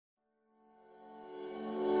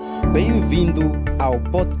Bem-vindo ao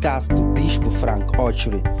podcast do Bispo Frank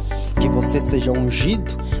Ochery. Que você seja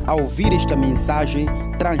ungido ao ouvir esta mensagem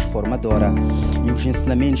transformadora e os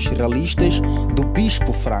ensinamentos realistas do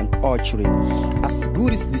Bispo Frank Ochery.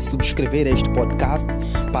 Assegure-se de subscrever este podcast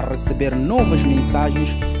para receber novas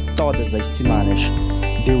mensagens todas as semanas.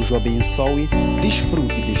 Deus o abençoe.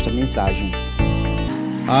 Desfrute desta mensagem.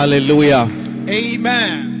 Hallelujah.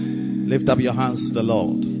 Amen. Lift up your hands to the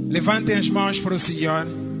Lord. Levantem as mãos para o Senhor.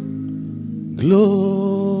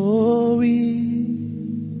 Glory,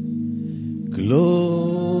 glory,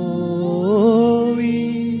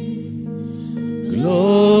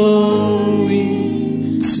 glory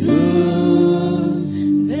to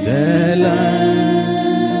the Lamb.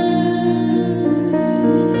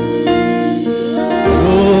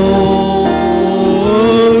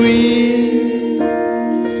 Glory,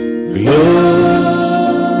 glory.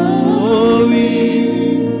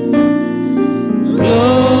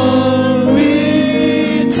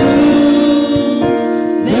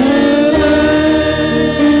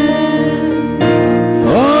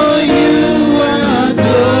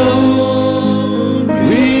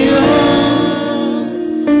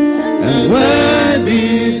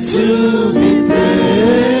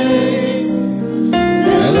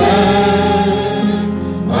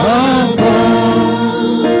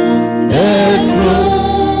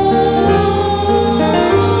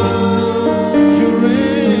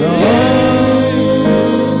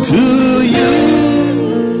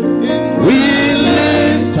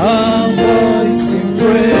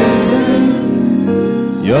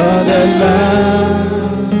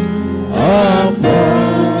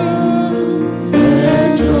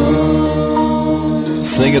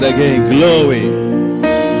 Sing it again. Glory.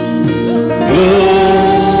 Glory.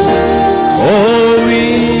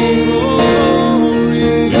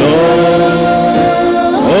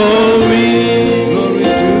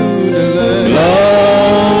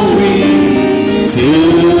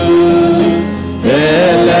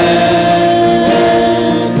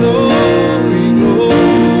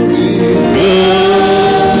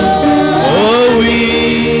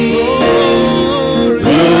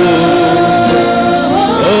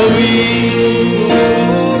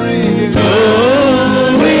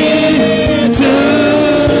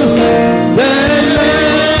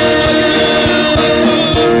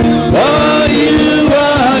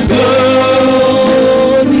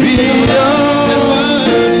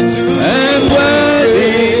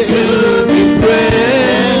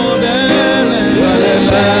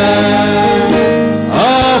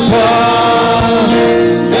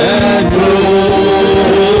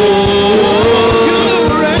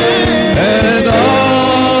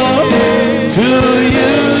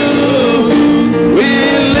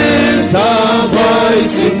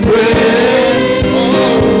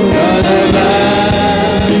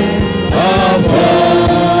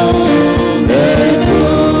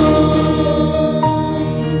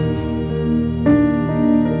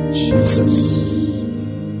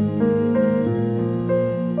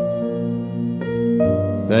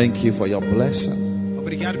 Thank you for your blessing.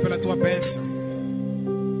 Obrigado pela tua bênção.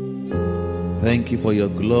 Thank you for your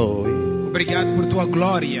glory. Obrigado por tua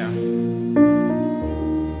glória.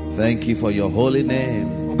 Thank you for your holy name.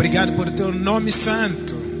 Obrigado por teu nome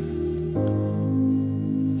santo.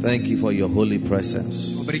 Thank you for your holy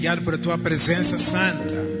presence. Obrigado por tua presença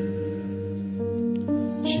santa.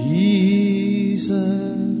 Jesus,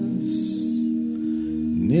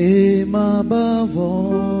 name above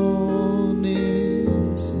all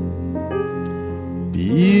names,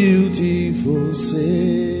 beautiful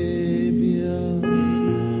Savior,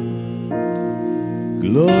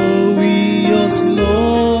 glorious Lord,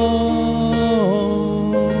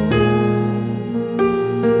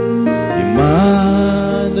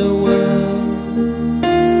 Emmanuel,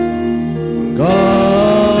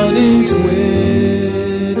 God is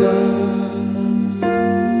with us,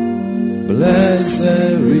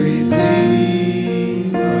 blessed Redeemer,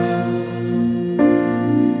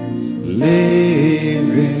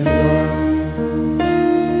 living Lord.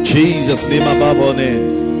 Jesus, name above all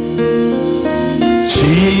names.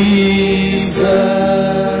 Jesus,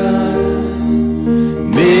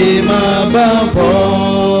 name above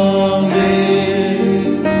all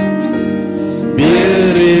names,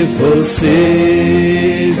 beautiful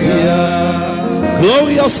Savior,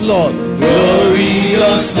 glorious Lord,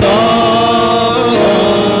 glorious Lord,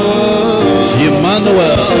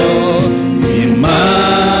 Emmanuel,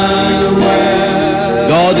 Emmanuel,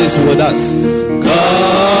 God is with us,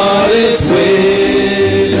 God is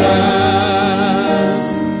with us,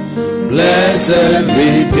 blessed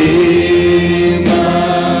Redeemer,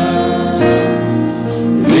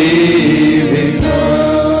 living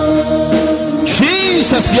God.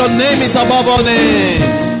 Your name is above all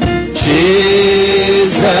names.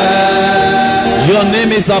 Jesus, Your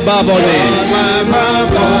name is above all names.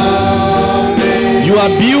 You are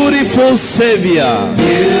beautiful Savior.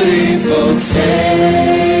 beautiful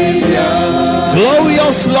Savior,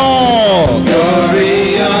 Glorious Lord.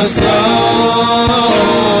 glorious Lord,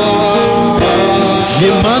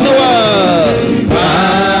 Emmanuel.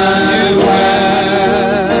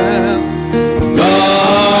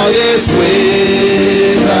 God is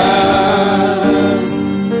with us,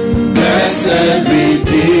 blessed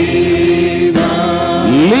Redeemer,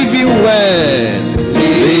 Living well.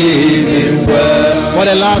 living well. For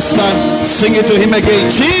the last time, sing it to him again.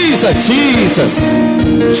 Jesus, Jesus.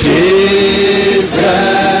 Jesus,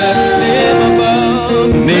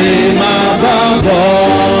 name above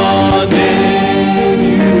all names,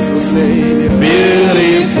 beautiful Savior,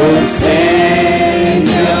 beautiful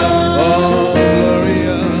Savior, oh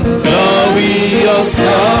glorious, glorious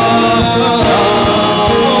Lord,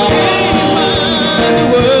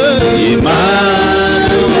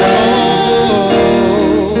 Emmanuel,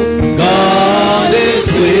 God is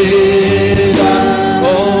with us,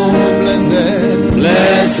 oh blessed,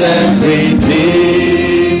 blessed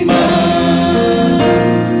Redeemer,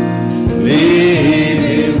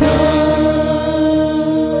 living one.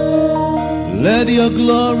 Let your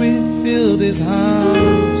glory fill this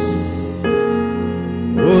house.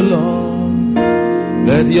 Oh Lord,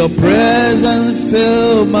 let your presence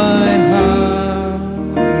fill my heart.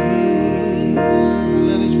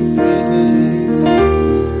 Let His presence,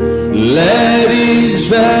 Let each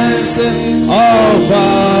vessel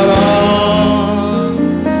offer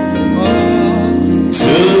on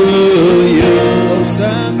to you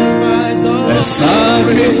sacrifice a of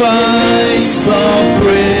sacrifice of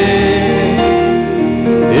praise.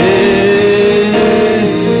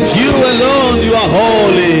 You alone, you are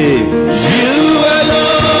holy. You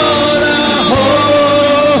alone are holy.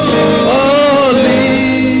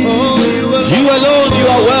 You alone, you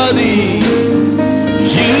are worthy.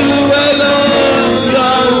 You alone, you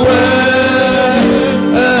are worthy.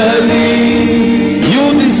 You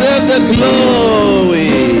deserve the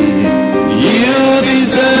glory. You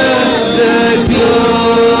deserve the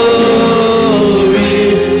glory.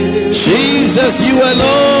 Jesus, you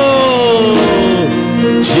alone.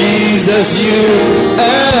 Jesus, you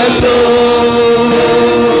alone.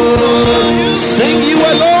 Sing, you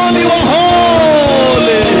alone, you are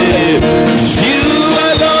holy. You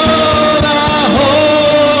alone are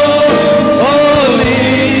holy.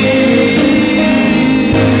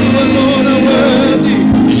 You alone are worthy.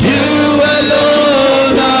 You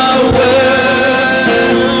alone are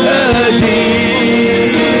worthy.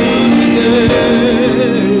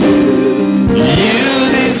 You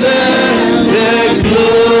deserve the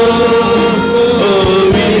glory.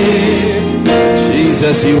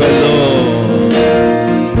 Jesus, you alone.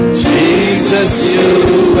 Jesus,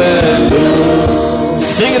 you alone.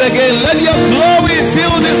 Sing it again. Let your glory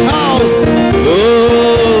fill this house.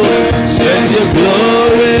 Oh, let your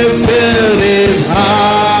glory fill this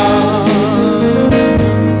house.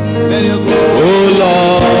 Let your glory, Oh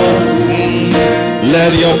Lord,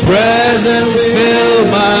 let your presence fill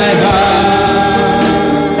my heart.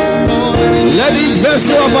 Let each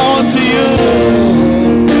vessel offer unto you.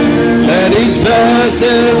 Let each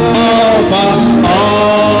vessel offer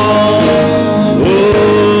all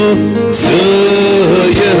to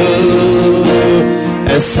you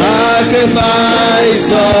a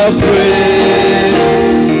sacrifice of praise.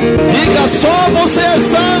 Diga, só você é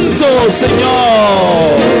santo,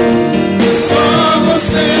 Senhor. só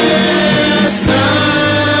você é santo,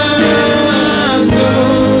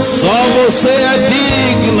 Só você é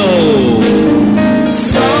digno.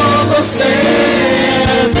 só você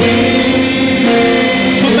é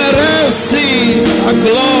Tu merece a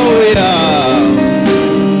glória.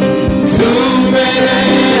 tu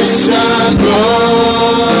mereces a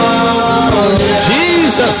glória.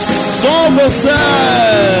 Jesus, só você.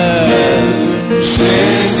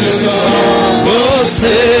 Jesus, só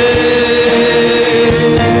Você.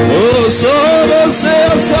 Oh, só você é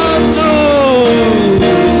santo.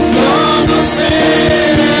 só você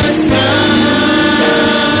é santo,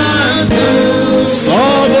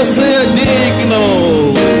 Só você é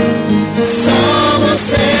digno. só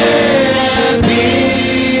você é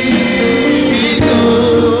digno.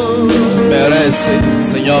 Merece,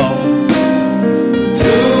 Senhor.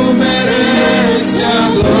 Tu mereces a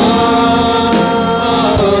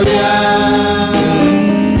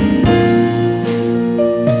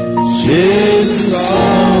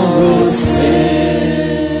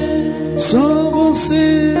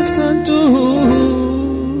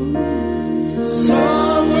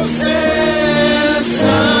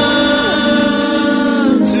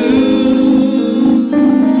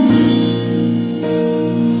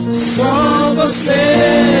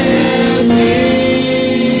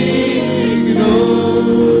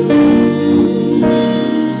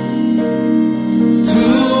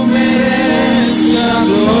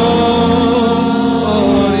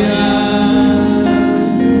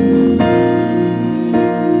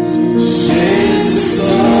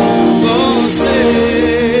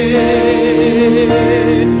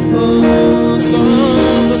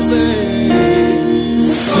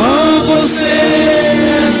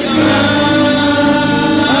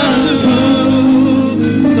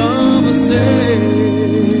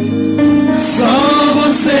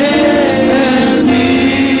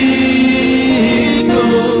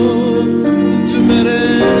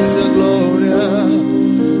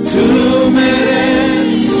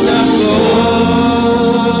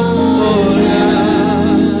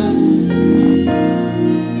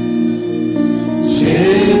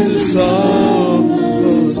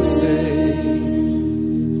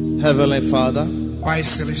Pai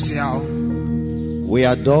Celestial, we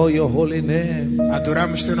adore your holy name.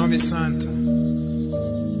 adoramos teu nome santo.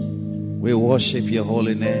 We worship your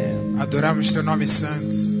holy name Adoramos teu nome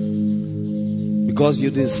santo. because you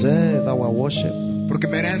deserve our worship. Porque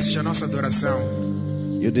mereces a nossa adoração.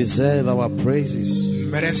 You deserve our praises.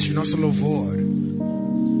 Mereces o nosso louvor.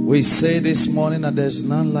 We say this morning that there's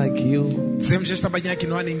none like you. Dizemos esta manhã que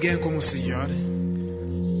não há ninguém como o Senhor.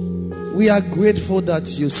 We are grateful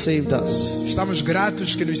that you saved us. Estamos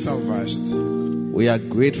gratos que nos salvaste. We are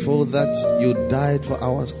grateful that you died for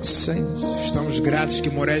our sins. Estamos gratos que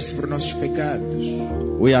morreste por nossos pecados.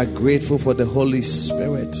 We are grateful for the Holy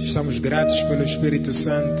Spirit. Estamos gratos pelo Espírito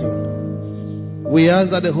Santo. We ask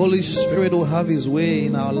that the Holy Spirit will have His way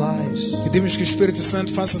in our lives. Pedimos que o Espírito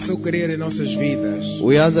Santo faça o seu querer em nossas vidas.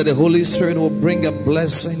 We ask that the Holy Spirit will bring a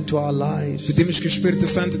blessing to our lives. Pedimos que o Espírito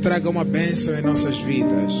Santo traga uma bênção em nossas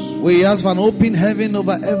vidas. We ask for an open heaven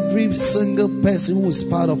over every single person who is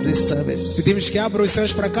part of this service. Pedimos que abra os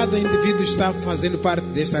céus para cada indivíduo que está fazendo parte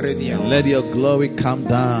desta reunião. Let your glory come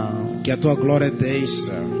down. Que a tua glória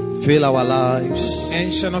desça. Fill our lives.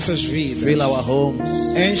 Encha nossas vidas. Fill our homes.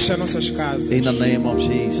 Encha nossas casas. In the name of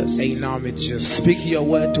Jesus. Em nome de Jesus. Speak your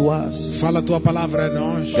word to us. Fala a tua palavra a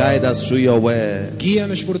nós. Guide us through your word.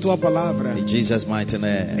 Guia-nos por tua palavra. In Jesus' mighty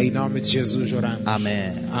name. Em nome de Jesus oramos.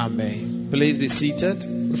 Amen. Amém. Please be seated.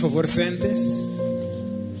 Por favor, sentem-se.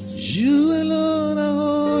 You alone are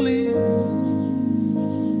holy.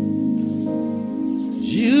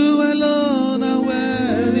 You alone are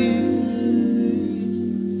worthy.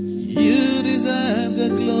 You deserve the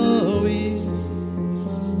glory.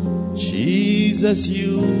 Jesus,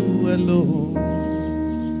 you alone.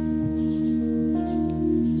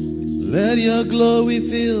 Let your glory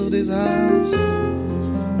fill this house.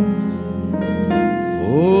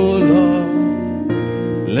 Oh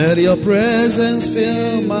Lord, let your presence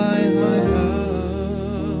fill my heart.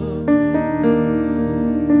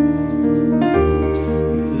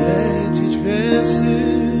 Let each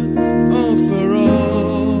vessel offer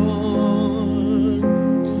on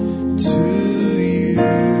to you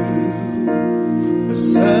a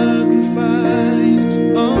sacrifice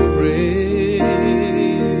of praise.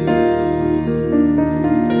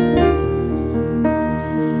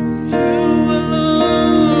 You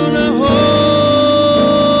alone are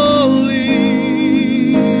holy.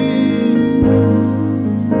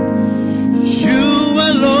 You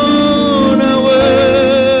alone are worthy.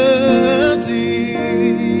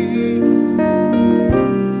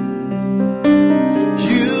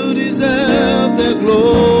 You deserve the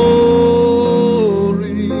glory.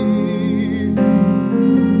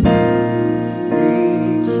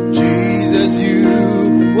 Jesus, you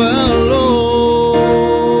alone.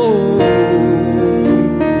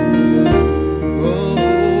 Oh,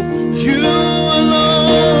 you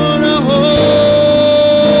alone are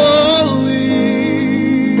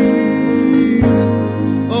holy.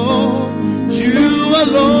 Oh, you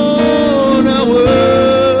alone are worthy.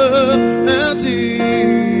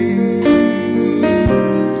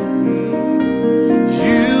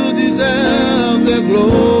 You deserve the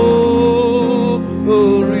glory.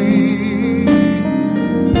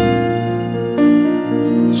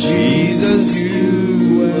 Jesus,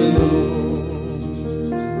 you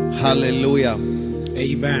alone. Hallelujah.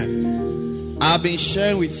 Amen. I've been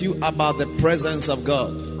sharing with you about the presence of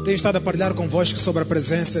God. Tenho estado a partilhar convosco sobre a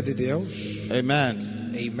presença de Deus.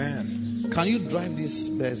 Amen. Amen. Can you drive these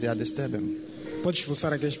birds? They are disturbing. Pode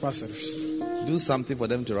expulsar aqueles pássaros. Do something for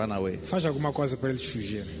them to run away. Faz alguma coisa para eles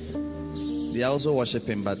fugirem. They are also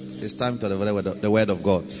worshiping, but it's time to deliver the word of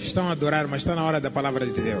God. Estão a adorar, mas está na hora da palavra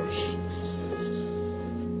de Deus.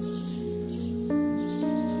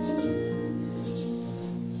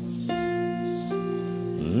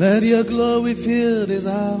 Let your glory fill this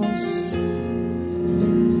house.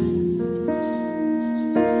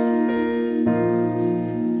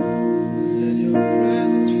 Let your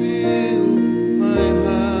presence fill my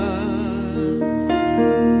heart.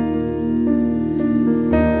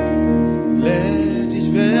 Let each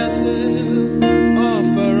vessel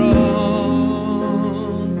offer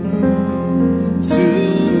on to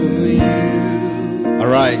you. All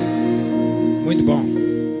right. Muito bom.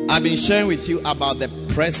 I've been sharing with you about the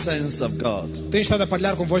presence of God. Tenho estado a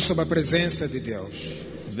partilhar convosco sobre a presença de Deus.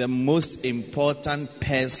 The most important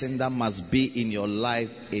person that must be in your life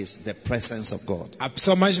is the presence of God. A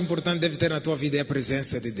pessoa mais importante deve ter na tua vida é a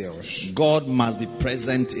presença de Deus. God must be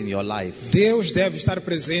present in your life. Deus deve estar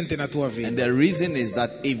presente na tua And vida. the reason is that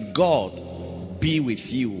if God be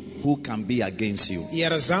with you, who can be against you? E a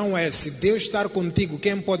razão é, se Deus estar contigo,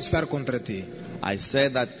 quem pode estar contra ti? I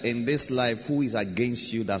said that in this life, who is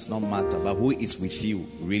against you does not matter, but who is with you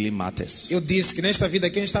really matters. Eu disse que nesta vida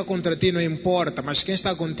quem está contra ti não importa, mas quem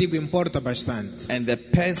está contigo importa bastante. And the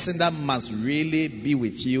person that must really be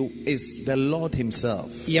with you is the Lord himself.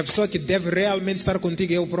 E a pessoa que deve realmente estar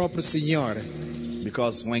contigo é o próprio Senhor.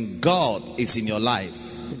 Because when God is in your life,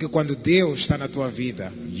 Porque quando Deus está na tua vida,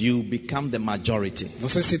 you become the majority.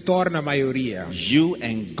 você se torna a maioria. You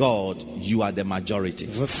and God, you are the majority.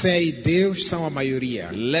 Você e Deus são a maioria.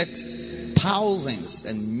 Let thousands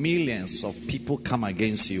and millions of people come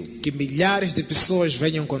against you. Que milhares de pessoas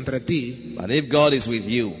venham contra ti, But if God is with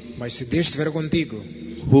you, mas se Deus estiver contigo,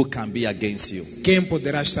 who can be against you? quem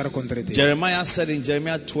poderá estar contra ti? Jeremiah said in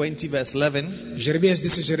Jeremiah 20 verse 11, Jeremias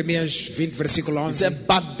disse em Jeremias 20, versículo he 11, said,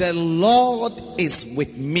 but the Lord is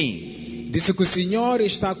with me disse que o Senhor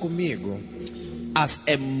está comigo as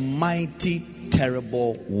a mighty,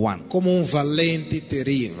 terrible one. como valente e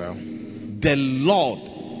terrível. The Lord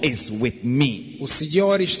is with me O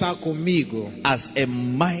Senhor está comigo as a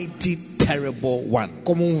mighty, terrible one.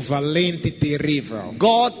 como valente e terrível.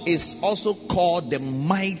 God is also called the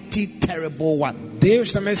mighty, terrible one.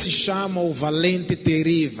 Deus também se chama o valente e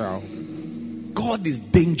terrível. God is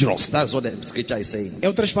dangerous. That's what the scripture is saying. Em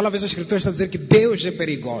outras palavras, a Escritura está a dizer que Deus é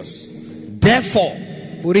perigoso. Therefore,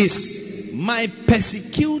 Por isso, my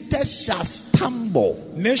persecutors shall stumble.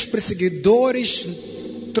 meus perseguidores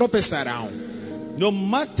tropeçarão. No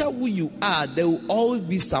matter who you are, there will always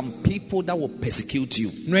be some people that will persecute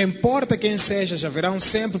you. Não importa quem seja, já haverão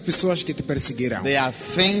sempre pessoas que te perseguirão. There are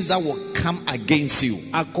things that will come against you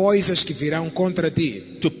Há coisas que virão contra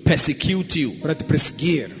ti to persecute you. para te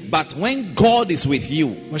perseguir. But when God is with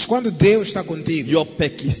you, Mas quando Deus está contigo, your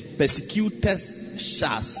persecutors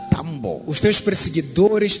shall stumble. os teus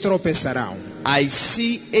perseguidores tropeçarão. I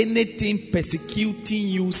see anything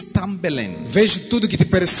persecuting you stumbling Vejo tudo que te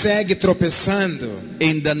persegue tropeçando.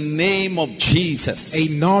 in the name of Jesus. Em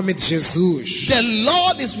nome de Jesus. The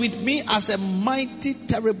Lord is with me as a mighty,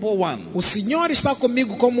 terrible one. O Senhor está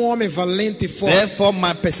comigo como um homem valente e forte. Therefore,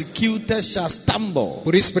 my persecutors shall stumble.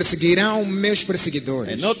 Por isso perseguirão meus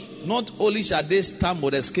perseguidores. And not only shall they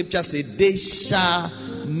stumble, the scripture says they shall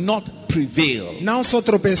not prevail. Não só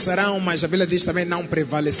tropeçarão, mas a Bíblia diz também não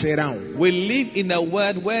prevalecerão. We live in a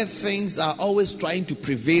world where things are always trying to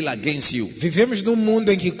prevail against you. Vivemos num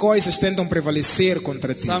mundo em que coisas tentam prevalecer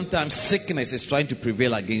contra ti. Sometimes sickness is trying to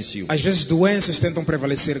prevail against you. Às vezes doenças tentam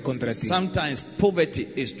prevalecer contra ti. Sometimes poverty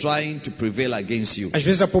is trying to prevail against you. Às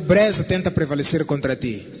vezes a pobreza tenta prevalecer contra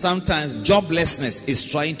ti. Sometimes joblessness is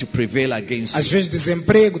trying to prevail against Às you. vezes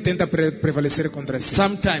desemprego tenta prevalecer contra si.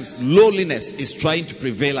 Sometimes loneliness is trying to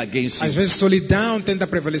prevail against Às you. vezes solidão tenta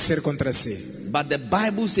prevalecer contra si. But the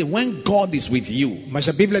Bible says when God is with you, Mas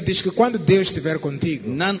a Bíblia diz que quando Deus estiver contigo,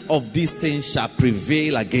 none of these things shall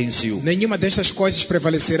prevail against you. nenhuma destas coisas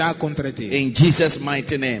prevalecerá contra ti. In Jesus'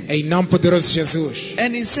 mighty name. Em nome poderoso de Jesus.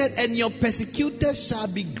 And he said, and your persecutors shall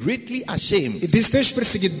be greatly ashamed. E diz: teus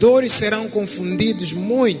perseguidores serão confundidos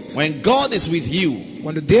muito. When God is with you,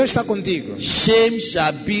 Quando Deus está contigo, shame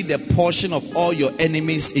shall be the portion of all your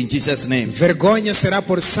enemies in Jesus' name. vergonha será a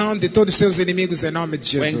porção de todos os teus inimigos em nome de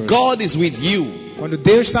Jesus. When God is with you, Quando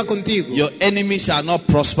Deus está contigo, your enemies shall not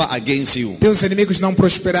prosper against you. teus inimigos não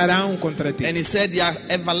prosperarão contra ti. And he said, their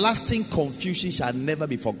everlasting confusion shall never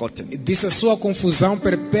be forgotten. E disse: a sua confusão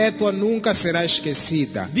perpétua nunca será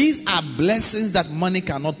esquecida. These are blessings that money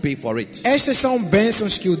cannot pay for it. Estas são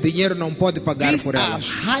bênçãos que o dinheiro não pode pagar These por are elas.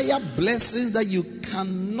 higher blessings that you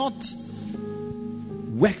cannot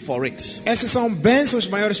work for it. Essas são bênçãos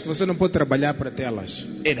maiores que você não pode trabalhar para tê-las.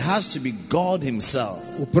 It has to be God himself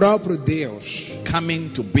O próprio Deus coming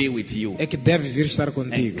to be with you é que deve vir estar and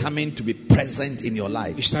contigo, coming to be present in your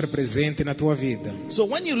life. estar presente na tua vida. So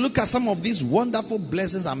when you look at some of these wonderful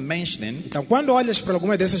blessings I'm mentioning, Então, quando olhas para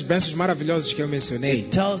alguma dessas bênçãos maravilhosas que eu mencionei, it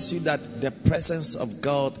tells you that the presence of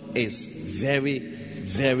God is very,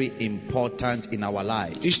 very important in our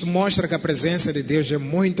lives. isto mostra que a presença de Deus é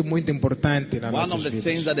muito, muito importante nas One nossas of the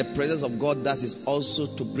things vidas. that the presence of God does is also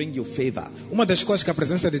to bring you favor. Uma das coisas que a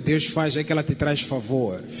presença de Deus faz é que ela te traz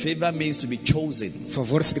favor. Favor means to be chosen,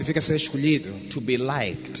 Favor significa ser escolhido, to be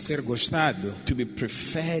liked, ser gostado, to be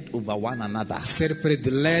preferred over one another. ser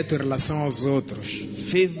predileto em relação aos outros.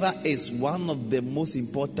 Favor is one of the most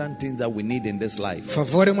important things that we need in this life.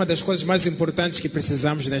 Favor é uma das coisas mais importantes que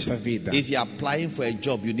precisamos nesta vida. If you're applying for a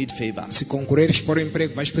job, you need favor. Se concorreres para o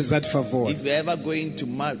emprego, vais precisar de favor. If you're ever going to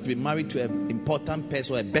be married to an important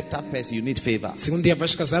person or a better person, you need favor. Se um dia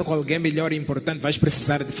vais casar com alguém melhor e importante, vais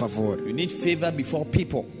precisar de favor. You need favor before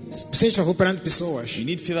people. Precisas de favor perante pessoas. You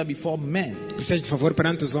need favor before men. Precisas de favor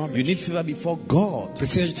perante os You homens. need favor before God.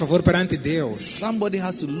 Precisas de favor perante Deus. Somebody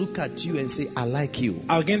has to look at you and say, I like you.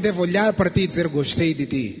 Alguém deve olhar para ti e dizer: gostei de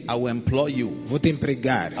ti. I will employ you. Vou te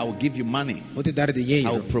empregar. I will give you money. Vou te dar I will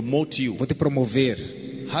dinheiro. promote you. Vou te promover.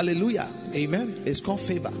 Hallelujah. Amen. It's called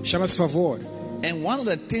favor. Chama-se favor. And one of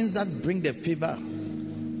the things that bring the favor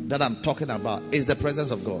that I'm talking about is the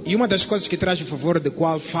presence of God. E uma das coisas que traz o favor de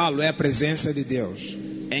qual falo é a presença de Deus.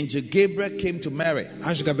 Angel Gabriel came to Mary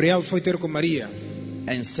Anjo Gabriel foi ter com Maria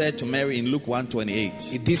and said to Mary in Luke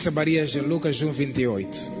 1:28. e disse a Maria em Lucas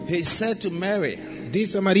 1:28. He said to Mary,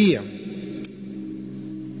 Disse a Maria: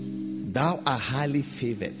 thou art highly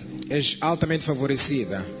favored. és altamente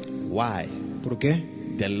favorecida. Why? Por quê?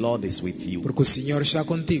 The Lord is with you. Porque o Senhor está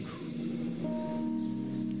contigo.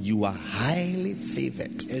 You are highly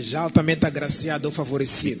favored És altamente agraciada ou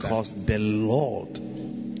favorecida. because the Lord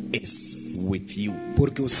is with you.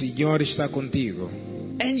 Porque o Senhor está contigo.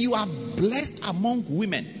 And you are blessed among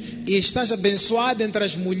women. E estás abençoada entre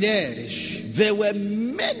as mulheres. There were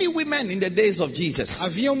many women in the days of Jesus,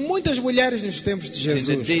 Haviam muitas mulheres nos tempos de in the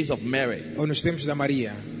Jesus. days of Mary. Ou nos tempos da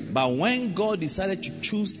Maria. But when God decided to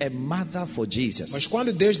choose a mother for Mas Jesus,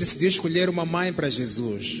 quando Deus decidiu escolher uma mãe para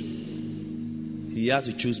Jesus, he had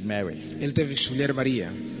to choose Mary. Ele teve que escolher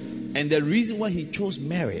Maria. And the reason why he chose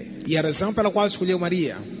Mary, E a razão pela qual escolheu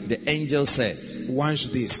Maria, the angel said, o anjo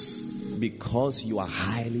disse: because you are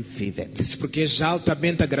highly favored. disse porque és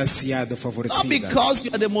altamente agraciada ou Not favorecida. because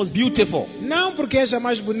you are the most beautiful Não porque és a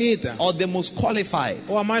mais bonita or the most qualified,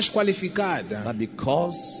 ou a mais qualificada, but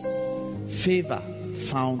because favor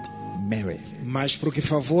found Mary. mas porque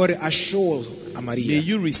favor achou a May Maria.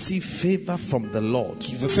 you receive favor from the Lord.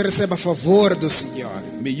 Que você receba favor do Senhor.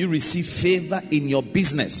 May you receive favor in your Que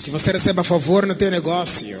business. você receba favor no teu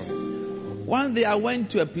negócio. One day I went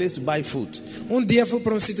to a place to buy food. Dia fui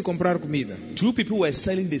para um sítio comprar comida. Two people were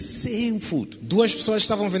selling the same food. Duas pessoas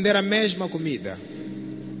estavam a vender a mesma comida.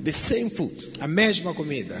 The same food. A mesma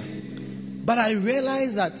comida. But I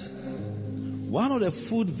realized that one of the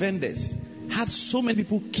food vendors had so many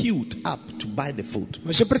people queued up to buy the food.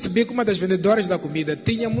 Mas eu percebi que uma das vendedoras da comida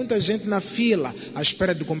tinha muita gente na fila à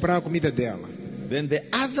espera de comprar a comida dela. Then the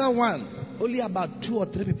other one, only about 2 or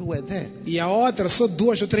 3 people were there. E a outra, só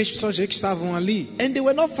 2 ou 3 pessoas que estavam ali. And they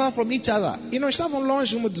were not far from each other. E não estavam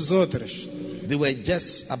longe uma dos outros. They were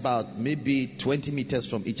just about maybe 20 meters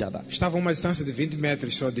from each other. Estavam a uma distância de 20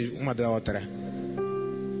 metros só de uma da outra.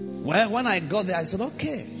 Well, when I got there, I said,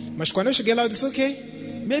 okay, Mas quando eu cheguei lá, eu disse: ok.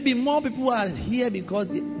 maybe more people are here because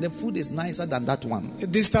the food is nicer than that one. Eu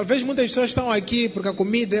disse: talvez muitas pessoas estão aqui porque a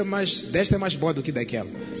comida é mais, desta é mais boa do que daquela.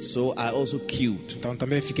 So I also queued. Então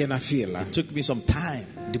também fiquei na fila. It took me some time.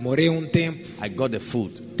 Demorei um tempo, I got the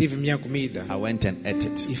food. tive minha comida I went and ate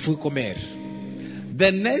it. e fui comer. The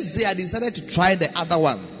next day, I decided to try the other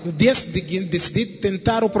one. No dia seguinte, decidi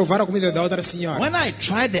tentar ou provar a comida da outra senhora. When I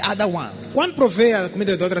tried the other one, Quando provei a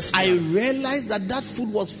comida da outra I senhora, realized that that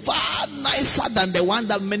food was far nicer than the one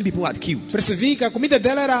that many people had queued. percebi que a comida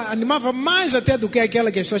dela animava mais até do que aquela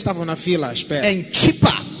que as pessoas estavam na fila à espera. And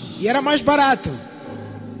cheaper. E era mais barato.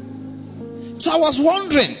 So I was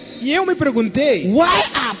wondering, E eu me perguntei: why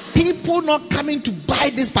are people not coming to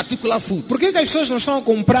buy this particular food? por que as pessoas não estão a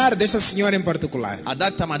comprar desta senhora em particular? At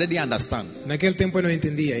that time, I didn't understand. Naquele tempo eu não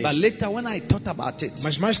entendia But isso. later, when I thought about it,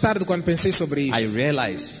 Mas mais tarde, quando pensei sobre I isso,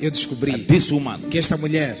 realized eu descobri that this woman que esta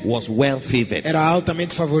mulher was well favored. era altamente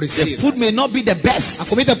The favorecida. food may not be the A best,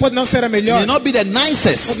 comida pode não ser a may melhor, not be the pode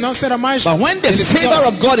nicest, não ser a mais but when the deliciosa, favor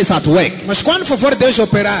of God is at work, mas quando o favor de Deus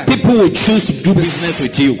operar, people will choose to do business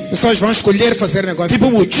with you. pessoas vão escolher fazer negócio.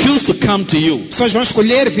 People will choose to come to you. Pessoas vão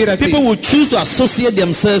escolher vir a ti. People will choose to associate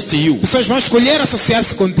themselves to you. Pessoas vão escolher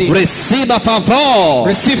associar-se contigo. Receba favor.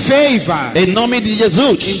 Receive favor Em nome de in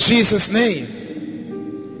Jesus. Jesus' name.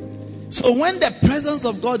 So when the presence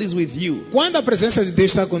of God is with you, Quando a presença de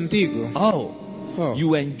Deus está contigo,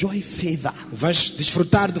 you enjoy favor. vais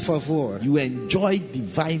desfrutar do favor. You enjoy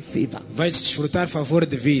divine favor. Vais desfrutar favor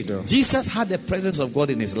divino. Jesus had the presence of God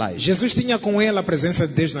in his life. Jesus tinha com ele a presença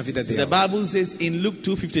de Deus na vida The dele. Bible says in Luke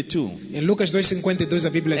 2:52, Em Lucas 2:52 a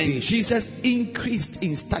Bíblia and diz Jesus increased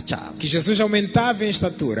in stature, que Jesus aumentava em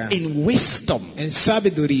estatura, in wisdom, em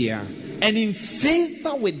sabedoria and in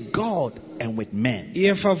favor with God and with men. e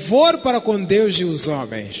em favor para com Deus e os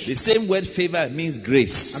homens. The same word favor means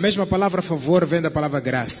grace. A mesma palavra favor vem da palavra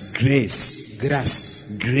graça. Grace.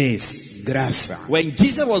 Graça. Grace. Graça. When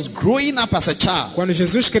Jesus was growing up as a child, Quando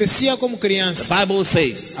Jesus crescia como the criança, Bible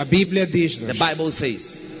says, a Bíblia diz-nos, the Bible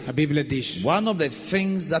says, a Bíblia diz, one of the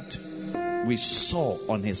things that we saw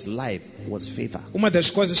on his life was favor. uma das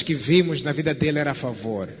coisas que vimos na vida dele era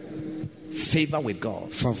favor. Favor with God.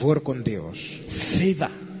 Favor com Deus. Favor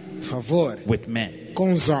favor with men.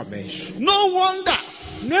 com os homens. No wonder.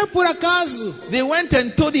 Não é por acaso. They went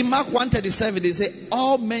and told him, Mark 1:37, they say,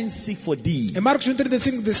 all men seek for thee. Em Marcos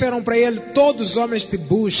 1:35 disseram para ele: todos os homens te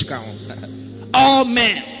buscam. All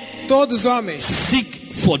men Todos os homens seek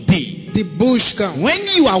for thee. te buscam. When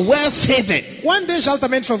you are well favored. Quando és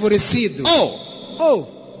altamente favorecido. Oh,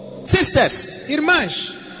 sisters,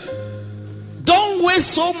 Irmãs, don't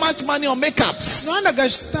waste so much money on makeups. não anda a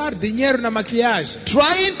gastar dinheiro na maquilhagem,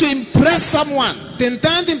 Trying to impress someone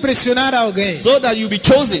tentando impressionar alguém so that you'll be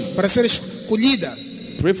chosen. para ser escolhida.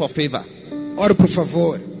 Pray for favor. Ore por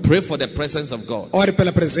favor. Pray for the presence of God. Ore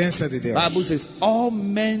pela presença de Deus. Bible says all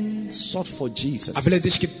men sought for Jesus A Bíblia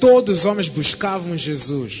diz que todos os homens buscavam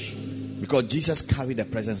Jesus, because Jesus carried the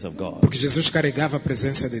presence of God. porque Jesus carregava a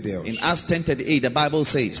presença de Deus. In Acts 10:38, the Bible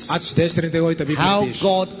says Atos 10:38, a Bíblia how diz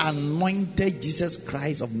God anointed Jesus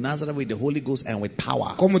Christ of Nazareth with the Holy Ghost and with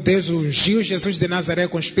power, como Deus ungiu Jesus de Nazaré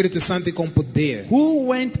com o Espírito Santo e com poder, who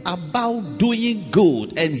went about doing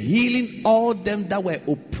good and healing all them that were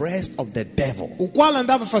oppressed of the devil. o qual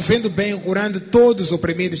andava fazendo bem e curando todos os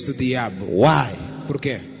oprimidos do diabo. Why? Por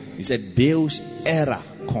quê? He said, Deus era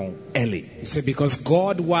com ele. He said because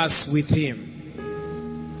God was with him.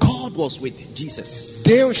 God was with Jesus.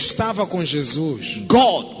 Deus estava com Jesus.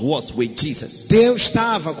 God was with Jesus. Deus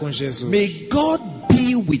estava com Jesus. May God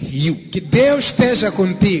be with you. Que Deus esteja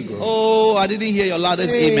contigo. Oh, I didn't hear your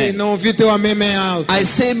loudest Ei, amen. não ouvi teu amém bem alto. I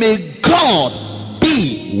say, may God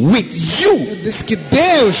be with you. Eu disse que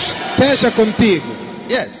Deus esteja contigo.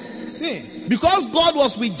 Yes. Sim. Because God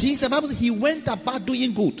was with Jesus, the Bible says he went about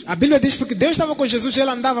doing good. A Bíblia diz porque Deus estava com Jesus, ele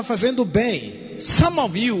andava fazendo bem. Some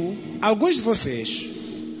of you, Alguns de vocês,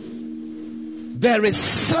 there is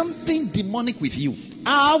something demonic with you.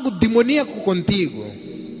 há algo demoníaco contigo.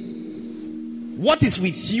 What is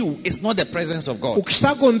with you is not the presence of O God. que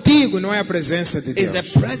está contigo não é a presença de It's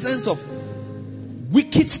Deus. the presence of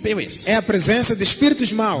wicked spirits, É a presença de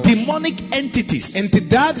espíritos maus, demonic entities.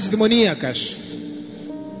 entidades demoníacas.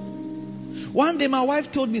 One day my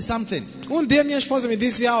wife told me something. Dia minha esposa me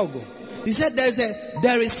disse algo. He said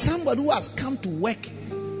there is someone who has come to work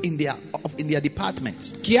in their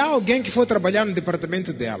department. Que há alguém que foi trabalhar no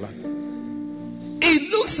departamento dela.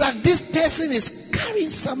 It looks like this person is carrying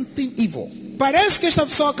something evil. Parece que esta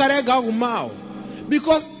pessoa carrega algo mau.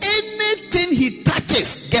 Because anything he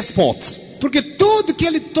touches gets spoiled. Porque tudo que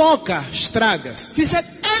ele toca estraga-se. She said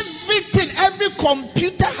every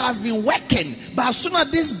computer has been working. But as soon as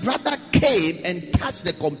this brother came and touched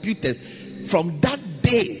the computers, from that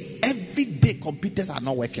day, every day computers are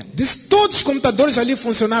not working. Disse todos os computadores ali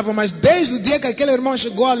funcionavam, mas desde o dia que aquele irmão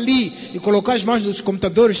chegou ali e colocou as mãos nos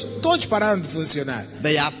computadores, todos pararam de funcionar.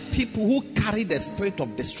 There are people who carry the spirit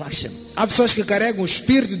of destruction. Há pessoas que carregam o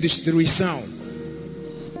espírito de destruição.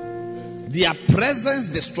 Their presence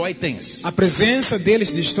destroys things. A presença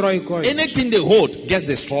deles destrói coisas. Anything they hold gets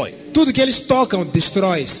destroyed. Tudo que eles tocam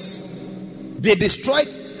destrói-se. They destroy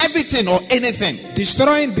everything or anything.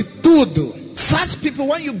 Destroem de tudo. Such people,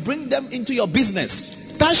 when you bring them into your business,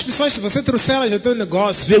 Tais pessoas, se você trouxelas ao teu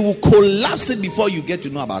negócio, they will collapse it before you get to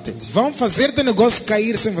know about it. vão fazer teu negócio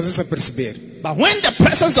cair sem você se aperceber. But when the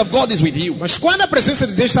presence of God is with you, Mas quando a presença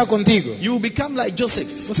de Deus está contigo, you will become like Joseph.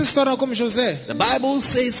 você se torna como José. The Bible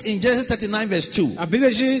says in Genesis 39 verse 2, A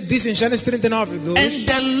Bíblia diz em Gênesis 39, 2, and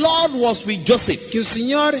the Lord was with Joseph, que o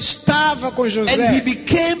Senhor estava com and he José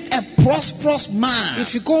became a prosperous e man.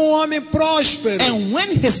 ficou um homem próspero. And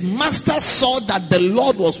when his master saw that the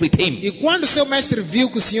Lord was with him, E quando seu mestre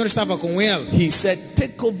viu que o Senhor estava com ele, he said,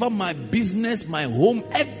 take over my business, my home,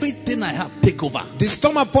 everything I have, take over. disse: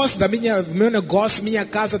 toma posse do meu negócio, minha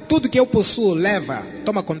casa, tudo que eu possuo, leva,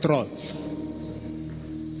 toma controle.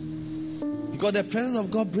 Because the presence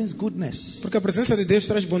of God brings goodness. Porque a presença de Deus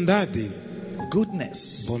traz bondade.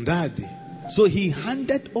 Goodness. Bondade. So he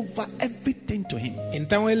handed over everything to him.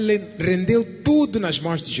 Então ele rendeu tudo nas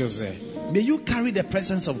mãos de José. May you carry the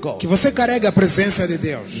presence of God. Que você carregue a presença de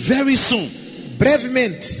Deus. Very soon,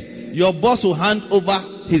 Brevemente, your boss will hand over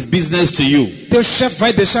his business to you. teu chefe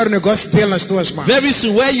vai deixar o negócio dele nas tuas mãos. Very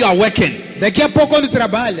soon, where you are working, Daqui a pouco, onde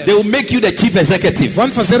trabalha, they will make you the chief executive.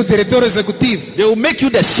 vão fazer o diretor executivo. They will make you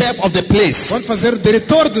the chef of the place. Vão fazer o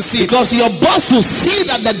diretor do sítio. Because your boss will see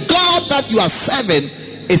that the God that you are serving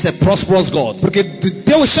is a prosperous God. Porque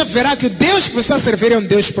teu chefe verá que o Deus que você está a servir é um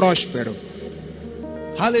Deus próspero.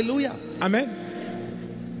 Hallelujah. Amém?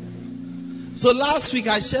 So last week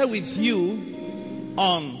I shared with you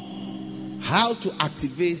on how to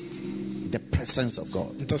activate the presence of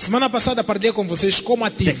God. Então, semana passada partilhei com vocês como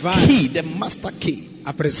The ativar key, the master key.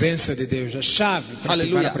 A presença de Deus, a chave para ativar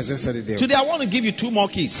Hallelujah. a presença de Deus. Today I want to give you 2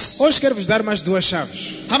 more keys. Hoje quero vos dar mais 2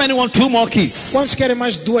 chaves. How many want 2 more keys? Quantos querem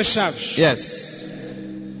mais 2 chaves? Yes.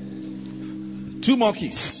 2 more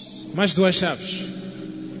keys. Mais 2 chaves.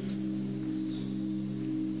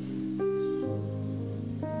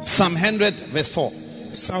 Psalm 100 verse 4.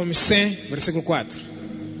 Salmos 100, versículo 4.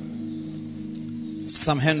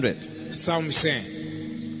 Psalm 100. Salmos 100.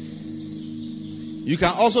 You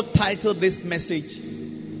can also title this message,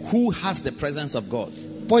 Who Has the Presence of God?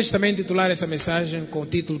 Pode também titular essa mensagem com o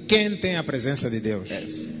título Quem tem a presença de Deus?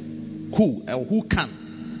 Yes. Who or who can?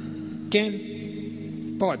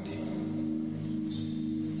 Quem pode?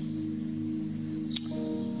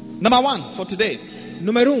 Number 1 for today.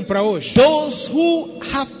 Número 1 para hoje. Those who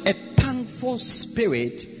have a thankful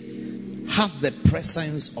spirit have the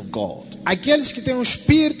presence of God. Aqueles que têm um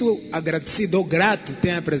espírito agradecido ou grato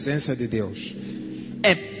têm a presença de Deus.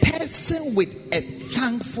 A person with a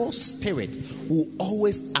thankful spirit will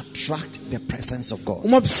always attract the presence of God.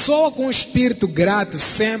 Uma pessoa com um espírito grato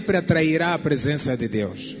sempre atrairá a presença de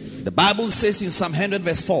Deus. The Bible says in Psalm 100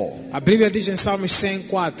 verse 4, A Bíblia diz em Salmos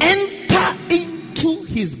 104: enter into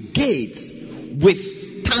his gates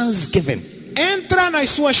with thanksgiving Entra nas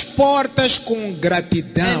suas portas com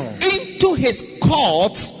gratidão and into his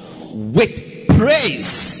courts with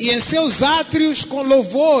praise, e em seus átrios com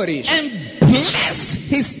louvores, and bless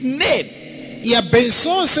his name. e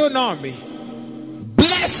abençoa seu nome.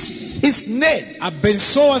 Bless his name.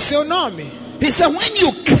 Abençoa seu nome. He said, when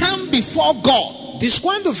you come before God, Diz: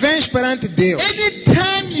 quando vens perante Deus,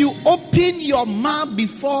 anytime you open your mouth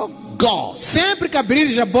before God, sempre que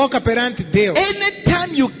abrires a boca perante Deus,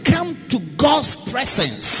 anytime you come to God's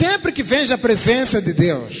presence, sempre que vens à presença de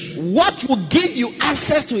Deus, what will give you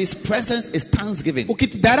access to his presence is thanksgiving. o que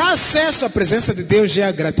te dará acesso à presença de Deus é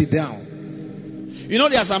a gratidão. You know,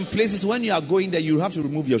 there are some places when you are going there, you have to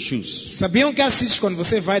remove your shoes. Sabiam que há sítios quando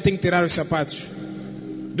você vai tem que tirar os sapatos?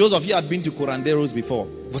 Those of you have been to curanderos before.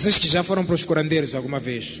 Vocês que já foram para os curandeiros alguma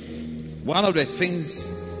vez, One of the things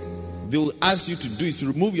they will ask you to do is to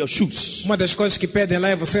remove your shoes uma das coisas que pedem lá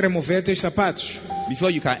é você remover teus sapatos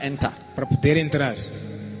before you can enter. para poder entrar.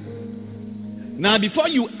 Now, before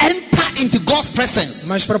you enter into God's presence,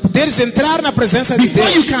 Mas para poderes entrar na presença de before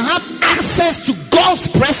you Deus, can have access to God's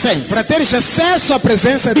presence, para teres acesso à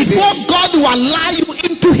presença de before Deus, God will allow you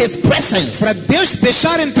into his presence, para Deus te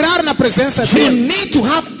deixar entrar na presença you dele, need to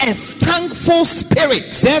have a thankful spirit.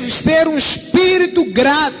 deves ter um espírito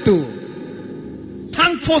grato,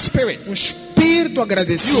 Thankful spirit. um espírito You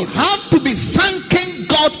agradecido. have to be thanking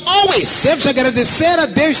God always. Deves agradecer a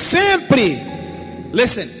Deus sempre.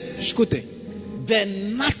 Listen, Escutem, the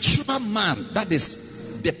natural man, that is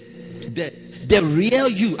the real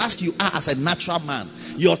you, as you are as a natural man,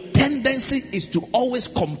 your tendency is to always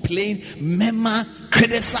complain, murmur,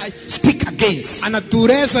 criticize, speak against. a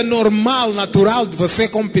natureza normal, natural de você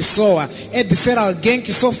como pessoa é de ser alguém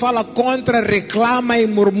que só fala contra, reclama e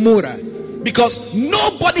murmura. Because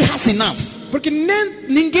nobody has enough. Porque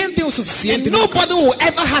ninguém tem o And suficiente nobody will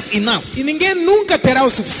ever have enough. e ninguém nunca terá o And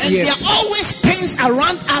there suficiente. are always things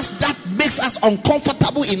around us that makes us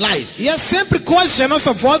uncomfortable in life. E há sempre coisas à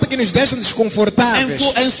nossa volta que nos deixam desconfortáveis.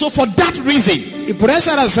 And so for that reason, E por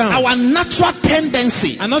essa razão, our natural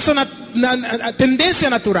tendency a nossa a tendência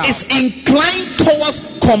natural is inclined towards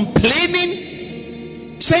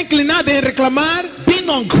complaining, está inclinada em reclamar, being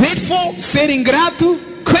ungrateful, ser ingrato,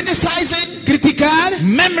 criticizing, criticar,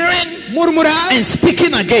 murmuring, murmurar and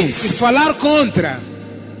speaking e against. falar contra.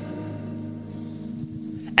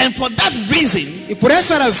 And for that reason, E por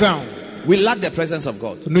essa razão, we lack the presence of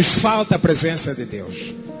God. nos falta a presença de Deus.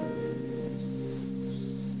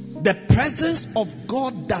 The presence of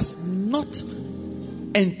God does not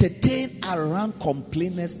entertain around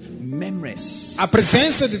complainers' memories. A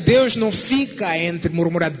presença de Deus não fica entre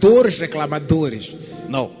murmuradores, reclamadores.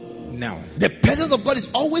 No. Não. The presence of God is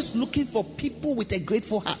always looking for people with a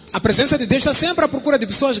grateful heart. A presença de Deus está sempre à procura de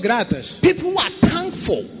pessoas gratas. People who are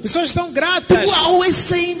thankful. Pessoas que estão gratas. People are always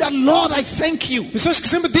saying that, Lord, I thank you. Pessoas que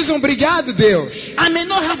sempre dizem obrigado, Deus. I may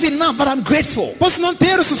not have enough, but I'm grateful. Posso não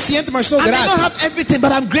ter o suficiente, mas estou I may not grato. have everything,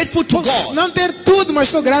 but I'm grateful to Posso God. não ter tudo, mas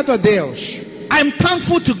estou grato a Deus. I'm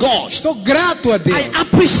thankful to God. Estou grato a Deus. I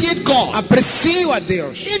appreciate God. Aprecio a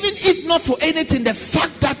Deus. Even if not for anything, the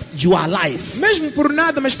fact that you are alive. Mesmo por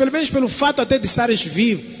nada, mas pelo menos pelo fato até de estares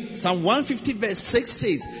vivo. Psalm 150 verse 6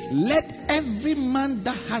 says, let every man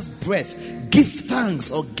that has breath give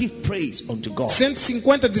thanks or give praise unto God.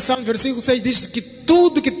 150 de Salmos, versículo 6 diz que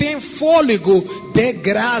tudo que tem fôlego dê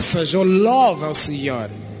graças ou louva ao Senhor.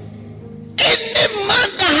 Any man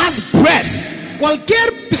that has breath,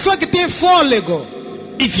 Qualquer pessoa que tem fôlego,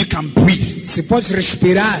 If you can breathe. Se podes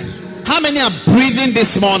respirar. How many are breathing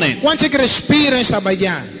this morning? Quantos é que respiram esta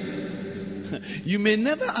manhã? You may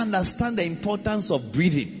never understand the importance of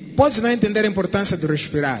breathing Podes não entender a importância de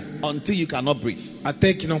respirar until you cannot breathe.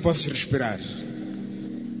 até que não possas respirar.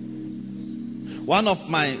 One of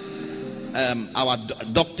our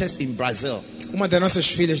doctors in Brazil, Uma das nossas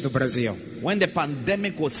filhas no Brasil, when the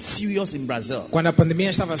pandemic was serious in Brazil, quando a pandemia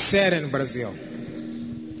estava séria no Brasil,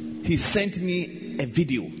 he sent me a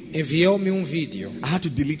video. enviou-me vídeo. I had to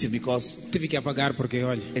delete it because Tive que apagar porque,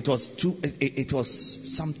 olha, it was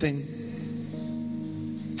something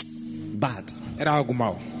bad. era algo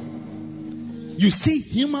mau. You see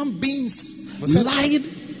human beings Você- lying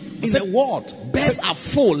in the world. Beds are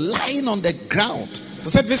full, lying on the ground.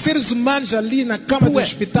 Você vê seres humanos ali na cama do Poor,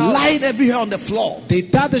 hospital, lying everywhere on the floor,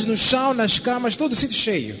 deitadas no chão, nas camas, todo o sítio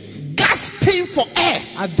cheio, gasping for air.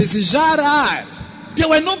 a desejar ar. There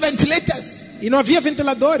were no ventilators. E não havia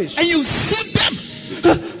ventiladores. And you see them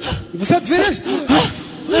E você vê eles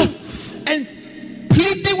and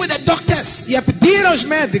pleading with the doctors. e a pedir aos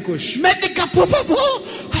médicos: Médica, por favor,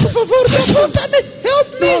 ajuda-me.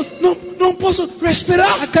 Help me. Não posso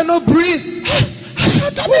respirar. I cannot breathe.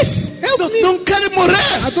 Ajuda-me. Não quero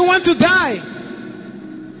morrer. I don't want to die.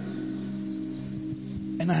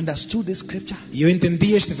 And I understood this scripture. E eu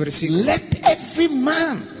entendi este versículo. Let every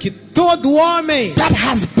man Que todo homem that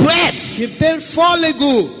has breath que tem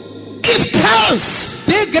fôlego give thanks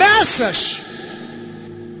dê graças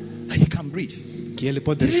that he can breathe. que ele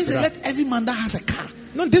pode It means respirar. let every man that has a car.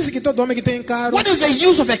 Não diz que todo homem que tem carro. What is the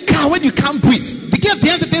use of a car when you can't breathe? De que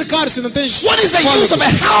adianta ter carro se não tens What is the fôlego? use of a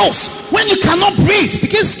house when you cannot breathe? De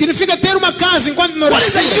que significa ter uma casa enquanto não What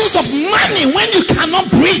is the respira? use of money when you cannot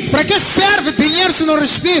breathe? Para que serve dinheiro se não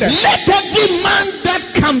respira? Let every man that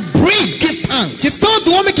can breathe give thanks. Que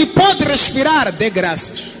todo homem que pode respirar dê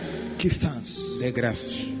graças. Give thanks. Dê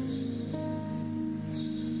graças.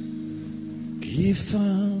 Give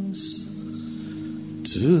thanks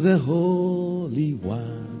to the Holy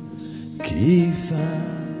One. Give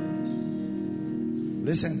thanks.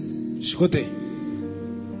 Listen, Escute,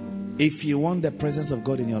 if you want the presence of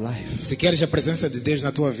God in your life, se queres a presença de Deus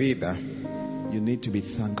na tua vida, you need to be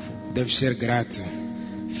thankful. deves ser grato.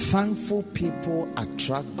 Thankful people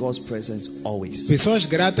attract God's presence always. Pessoas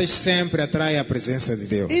gratas sempre atraem a presença de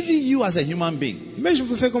Deus. Even you as a human being, Mesmo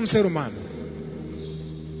você como ser humano,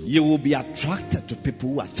 you will be attracted to people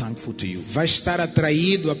who are thankful to you. vai estar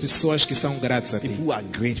atraído a pessoas que são gratas a ti. People who are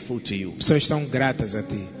grateful to you. Pessoas que estão gratas a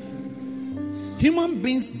ti. Human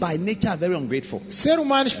beings by nature are very ungrateful. Seres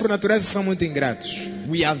humanos por natureza são muito ingratos.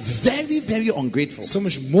 We are very, very ungrateful.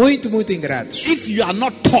 Somos muito, muito ingratos. If you are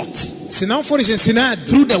not taught Se não fores ensinado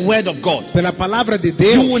through the word of God, pela palavra de you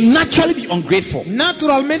Deus, will naturally be ungrateful.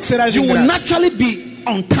 naturalmente serás You will ingrato. naturally be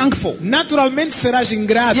unthankful. Naturalmente serás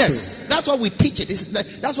ingrato. Yes, that's why we teach it.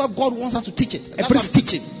 That's why God wants us to teach it. É That's por what I'm isso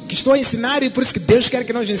teaching. que estou a ensinar e por isso que Deus quer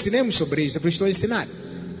que nós ensinemos sobre isso. É por isso que estou a ensinar.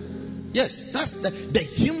 Yes, that's the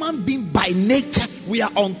human being by nature. We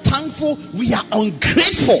are unthankful. We are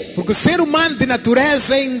ungrateful. Porque o ser humano de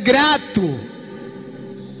natureza é ingrato.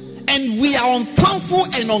 And we are unthankful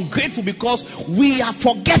and ungrateful because we are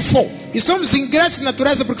forgetful. E somos ingratos de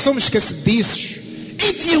natureza porque somos esquecidiços.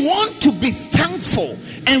 If you want to be thankful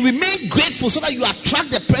and remain grateful so that you attract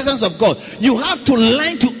the presence of God, you have to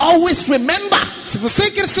learn to always remember. Se você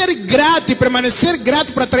quer ser grato e permanecer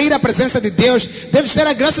grato para atrair a presença de Deus, deve ter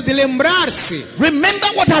a graça de lembrar-se.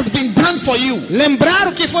 Remember what has been done for you. Lembrar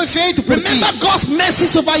o que foi feito por ti. Remember God's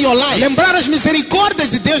mercies over your life. Lembrar as misericórdias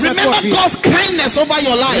de Deus na tua Remember vida. God's kindness over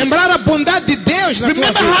your life. Lembrar a bondade de Deus na tua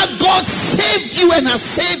Remember vida. how God saved you and has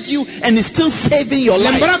saved you and is still saving your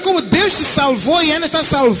life. Lembrar como Deus te salvou e ainda está a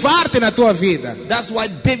salvar-te na tua vida. That's why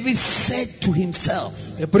David said to himself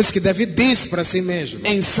É por isso que David disse para si mesmo.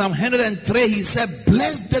 in Psalm 103, he said,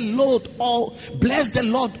 bless the Lord,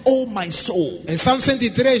 oh my soul. Em Salmo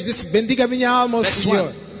 103 disse: bendiga minha alma ao Verse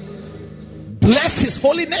Senhor. 1. Bless his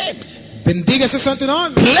holy name. Bendiga seu santo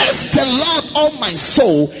nome. Bless the Lord, oh my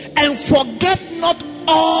soul, and forget not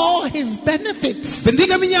all his benefits.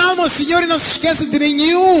 Bendiga minha alma ao Senhor e não se esqueça de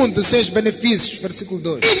nenhum dos seus benefícios. Versículo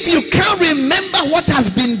 2. If you can't remember what has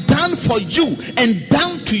been done for you and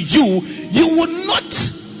done to you, you will not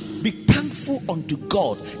be thankful unto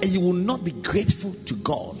God and you will not be grateful to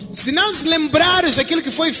God. Se não te lembrares daquilo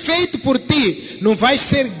que foi feito por ti, não vais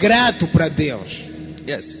ser grato para Deus.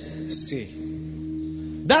 Yes. Sim.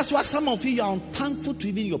 That's why some of you are unthankful to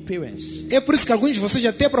even your parents. É por isso que alguns de vocês,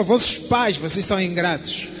 até para vossos pais, vocês são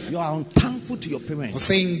ingratos. You are unthankful to your parents.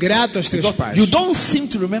 Você é ingrato aos teus pais. You don't seem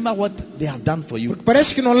to remember what they have done for you. Porque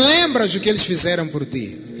parece que não lembras o que eles fizeram por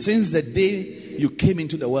ti. Since the day you came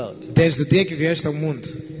into the world. desde o dia que vieste ao mundo.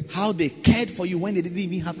 How they cared for you when they didn't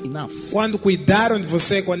even have enough. Quando cuidaram de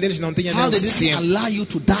você quando eles não tinham nem How o they didn't suficiente. allow you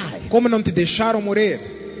to die. Como não te deixaram morrer.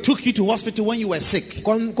 Took you to hospital when you were sick.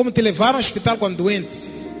 Como te levaram ao hospital quando doente.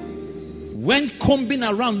 Went combing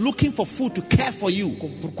around looking for food to care for you.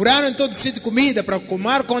 Procuraram em todo sítio comida para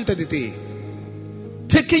tomar conta de ti.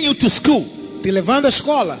 Taking you to school. Te levando à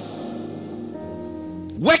escola.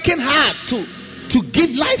 Working hard to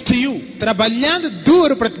give life to you. Trabalhando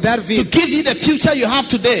duro para te dar To vida. give you the future you have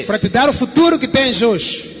today. Para te dar o futuro que tens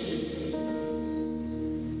hoje.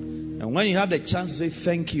 And when you have the chance to say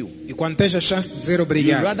thank you, E quando tens a chance de dizer you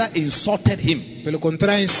obrigado. rather insulted him. Pelo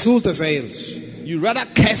contrário, insultas a eles. You rather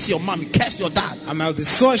curse your mom, curse your dad.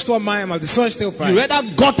 Amaldiçoas tua mãe, amaldiçoas teu pai. You rather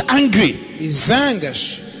got angry. E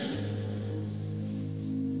zangas.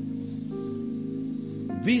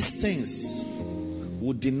 These things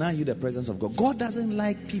will deny you the presence of God. God doesn't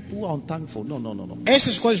like people who are unthankful. No.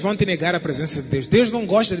 Estas coisas vão te negar a presença de Deus. Deus não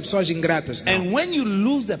gosta de pessoas ingratas. Não. And when you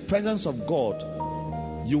lose the presence of God,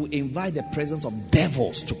 you invite the presence of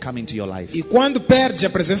devils to come into your life. E quando perdes a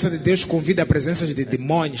presença de Deus, convida a presença de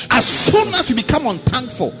demônios. As soon as you become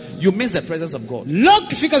unthankful, you miss the presence of God. Logo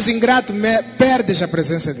que ficas ingrato, perdes a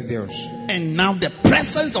presença de Deus. And now the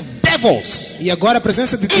presence of devils, E agora a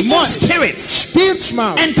presença de evil demônios, spirits, espíritos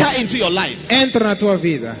maus, enter into your life. entram na tua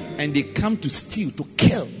vida. And they come to steal, to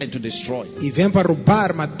kill, and to destroy. E vêm para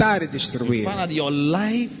roubar, matar e destruir. Find out your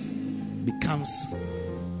life becomes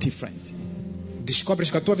different. Descobres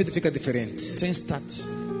que a tua vida fica diferente. Things start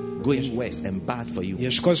going worse and bad for you. E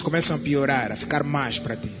as coisas começam a piorar, a ficar mais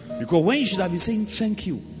para ti. Because when you should have been saying thank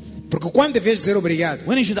you, Porque quando deves dizer obrigado,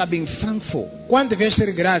 when you should have been thankful, quando deves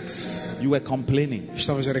ser grato, you were complaining,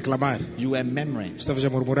 estavas a reclamar, you were murmuring, estavas a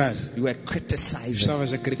murmurar, you were criticizing.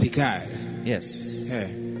 estavas a criticar. Yes,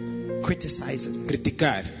 criticizing,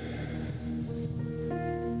 Criticar.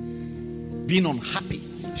 being unhappy.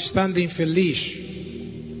 Estando infeliz.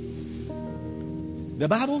 The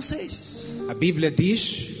Bible says, A Bíblia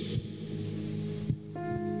diz,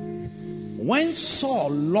 when Saul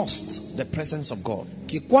lost the presence of God,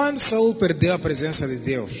 que quando Saul perdeu a presença de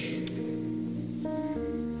Deus,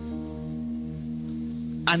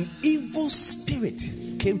 an evil spirit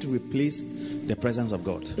came to replace the presence of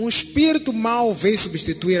God. espírito mau veio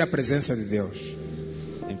substituir a presença de Deus.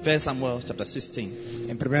 In 1 Samuel chapter 16,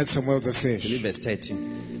 Em 1 Samuel I believe 16, verse 13,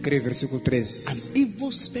 creio versículo an 13.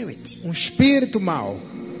 evil spirit Espírito mau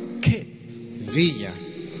came. vinha.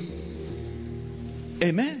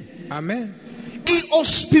 Amen. Amém. E o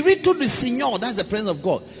Espírito do Senhor, that's the presence of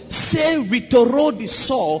God, se retirou de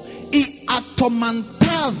Saul e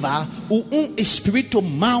atormentava espírito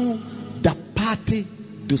mau da parte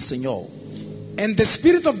do Senhor. And the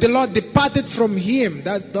Spirit of the Lord departed from him.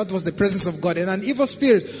 That was the presence of God. And an evil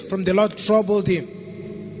spirit from the Lord troubled him.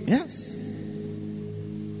 Yes.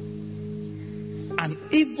 An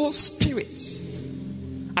evil spirit.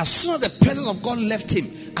 As soon as the presence of God left him,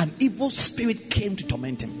 an evil spirit came to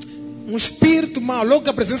torment him. Espírito mau, logo que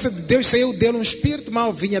a presença de Deus saiu dele, espírito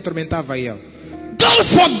mau vinha e atormentava ele. Don't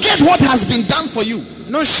forget what has been done for you.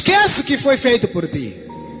 Não esquece o que foi feito por ti.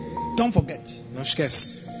 Don't forget. Não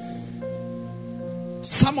esquece.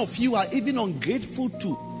 Some of you are even ungrateful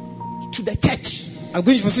to the church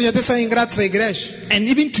Alguns de vocês até são ingratos à igreja and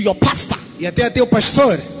even to your pastor. e até a teu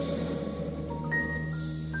pastor.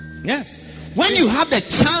 Yes. When you have the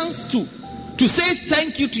chance to say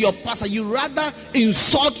thank you to your pastor, you rather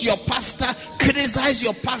insult your pastor, criticize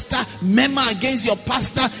your pastor, murmur against your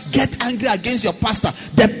pastor, get angry against your pastor.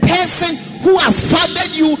 The person who has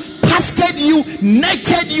fathered you, pastored you,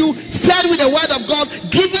 nurtured you, fed with the word of God,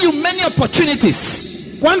 giving you many opportunities.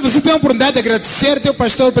 Quando você tem a oportunidade de agradecer teu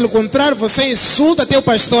pastor, pelo contrário, você insulta teu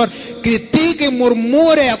pastor, critica,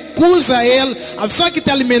 murmura e acusa ele. A pessoa que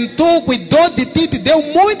te alimentou, cuidou de ti, te deu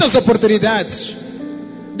muitas oportunidades.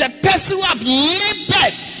 The person who have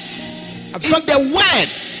labored in the word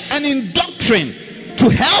and in doctrine to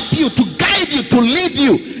help you, to guide you, to lead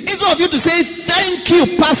you. Instead of you to say, thank you,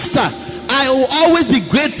 pastor, I will always be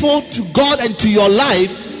grateful to God and to your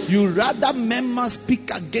life, you rather murmur, speak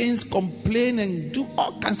against, complain, and do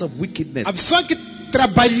all kinds of wickedness. A pessoa que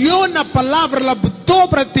trabalhou na palavra, ela botou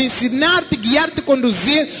para te ensinar, te guiar, te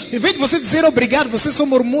conduzir. Em vez de você dizer obrigado, você só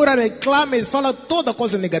murmura, reclama e fala toda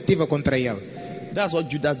coisa negativa contra ele. That's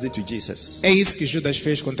what Judas did to Jesus. É isso que Judas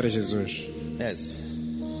fez contra Jesus. Yes.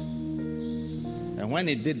 And when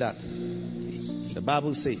he did that, the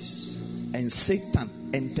Bible says, and Satan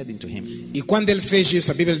entered into him. E quando ele fez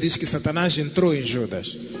isso, a Bíblia diz que Satanás entrou em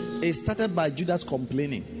Judas. It started by Judas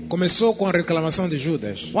complaining. Começou com a reclamação de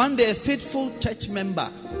Judas. One day, a faithful church member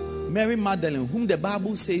Mary Magdalene, whom the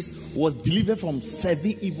Bible says was delivered from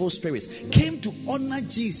 7 evil spirits, came to honor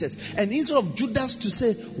Jesus. And instead of Judas to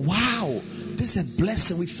say, wow, this is a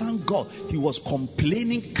blessing, we thank God, he was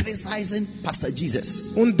complaining, criticizing Pastor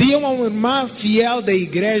Jesus. Dia uma irmã fiel da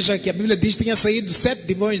igreja, que a Bíblia diz tinha saído 7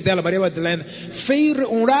 demônios dela, Maria Madalena, veio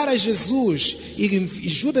honrar a Jesus. E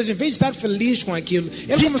Judas, em vez de estar feliz com aquilo,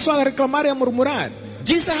 ele começou a reclamar e a murmurar.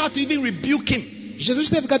 Jesus had to even rebuke him. Jesus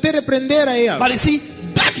teve que até repreender a ele. But you see,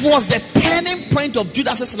 that was the turning point of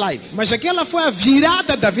Judas's life. Mas aquela foi a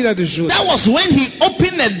virada da vida de Judas. That was when he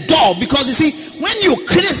opened a door, because you see, when you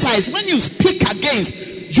criticize, when you speak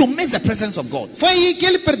against, you miss the presence of God. Foi aí que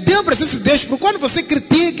ele perdeu a presença de Deus. Porque quando você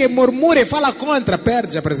critica, murmura e fala contra,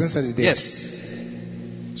 perde a presença de Deus. Yes.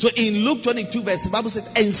 So in Luke 22 verse, the Bible says,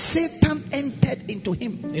 and Satan entered into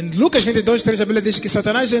him. Em Lucas 22:3 a Bíblia diz que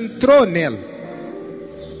Satanás entrou nele.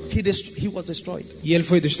 He was destroyed. E ele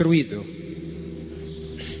foi destruído.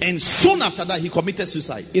 And soon after that, he committed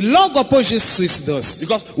suicide. E logo após isso suicidou-se.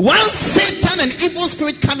 Because once Satan and evil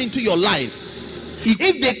spirit come into your life,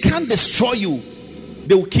 if they can't destroy you,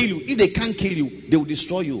 they will kill you. If they can't kill you, they will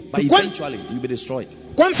destroy you. But eventually, you'll be destroyed.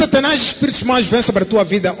 Quando Satanás e espíritos maus vêm sobre a tua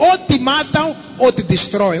vida, ou te matam ou te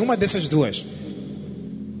destroem. Uma dessas duas.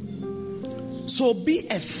 So be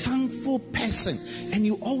a thankful person, and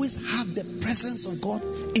you always have the presence of God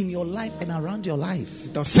in your life and around your life.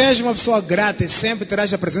 Então seja uma pessoa grata e sempre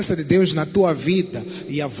terás a presença de Deus na tua vida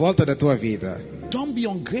e à volta da tua vida. Don't be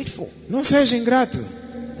ungrateful. Não seja ingrato.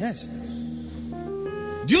 Yes.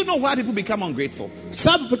 Do you know why people become ungrateful?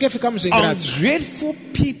 Sabe por que ficamos ingratos? Ungrateful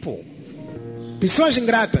people Pessoas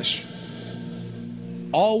ingratas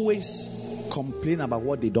always complain about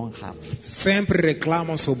what they don't have. sempre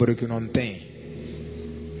reclamam sobre o que não têm.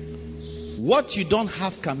 What you don't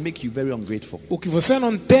have can make you very ungrateful. O que você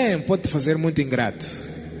não tem pode te fazer muito ingrato.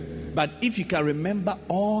 But if you can remember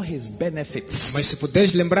all his benefits, Mas se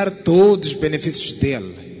puderes lembrar todos os benefícios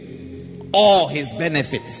dele, all his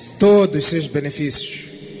benefits, todos os seus benefícios,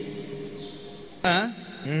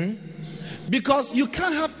 because you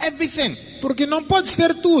can't have everything. porque não podes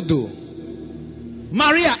ter tudo.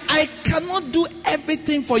 Maria, I cannot do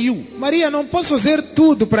everything for you. Maria, não posso fazer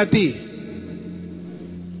tudo para ti.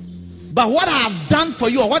 But what I have done for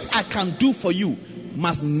you, or what I can do for you,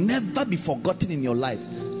 must never be forgotten in your life.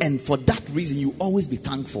 And for that reason, you always be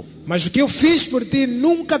thankful. Mas o que eu fiz por ti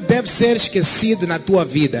nunca deve ser esquecido na tua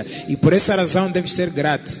vida. E por essa razão deves ser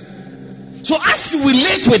grato. So as you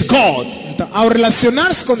relate with God, Então, ao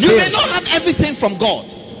relacionar-se com you may Deus, not have everything from God.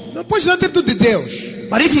 não podes não ter tudo de Deus.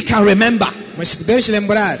 But if you can remember Mas se puderes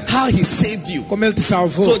lembrar how he saved you. como Ele te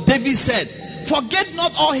salvou. So David said, forget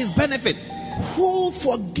not all his benefit. Who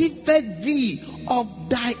forgiveth thee of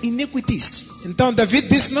thy iniquities? Então David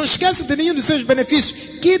disse, não esqueça de nenhum dos seus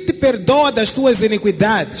benefícios, que te perdoa das tuas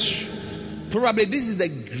iniquidades. Probably this is the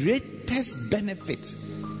greatest benefit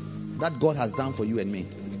that God has done for you and me.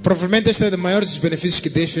 Provavelmente este é o maior dos benefícios que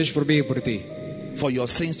Deus fez por mim e por ti. For your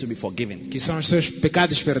sins to be forgiven. Que são os seus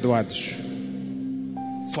pecados perdoados.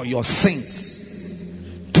 For your sins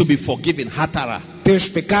to be forgiven. Hatara. Teus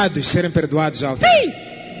pecados serem perdoados. Alto.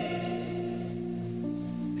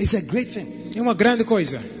 It's a great thing. É uma grande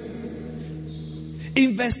coisa.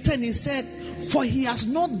 In verse 10 he said, for he has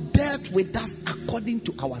not dealt with us according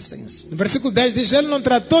to our sins. No versículo 10 diz, Ele não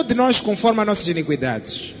tratou de nós conforme as nossas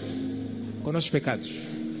iniquidades, com nossos pecados.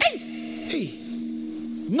 Ei.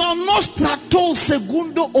 Não nos tratou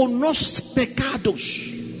segundo os nossos pecados.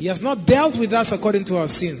 He has not dealt with us according to our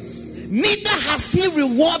sins. Neither has he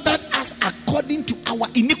rewarded us according to our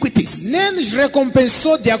iniquities. Nem nos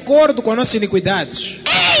recompensou de acordo com as nossas iniquidades.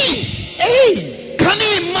 Hey, can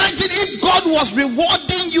you imagine if God was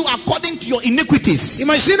rewarding you according to your iniquities?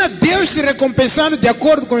 Imagina Deus te recompensando de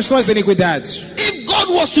acordo com as suas iniquidades. If God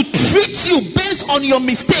was to treat you based on your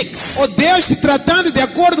mistakes, Ou Deus te tratando de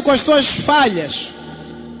acordo com as suas falhas.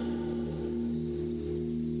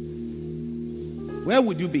 where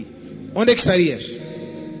would you be? Onde é que estarias?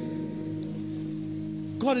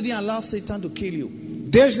 God didn't allow Satan to kill you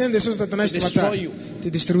Deus nem deixou Satanás te Destroy matar, you. te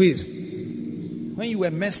destruir. when you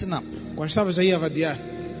were messing up. Quando estavas aí a vadiar.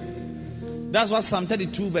 That's what Psalm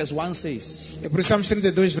 32 verse 1 says. É por isso Salmos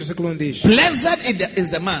 32, versículo 1 diz: Blessed is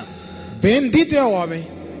the man Bendito é o homem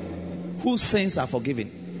whose sins are forgiven.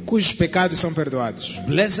 cujos pecados são perdoados.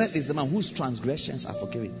 Blessed is the man whose transgressions are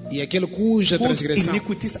forgiven. E aquele cuja Whose transgressão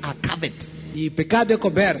iniquities are covered. e pecado é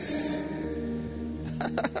coberto.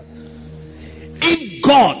 If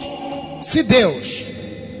God Se Deus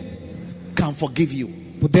can forgive you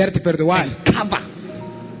puder te perdoar and cover.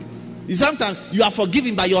 Sometimes you are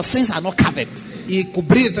forgiven but your sins are not covered. e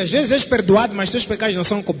cobrir, às vezes és perdoado, mas teus pecados não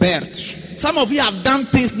são cobertos. Some of you have done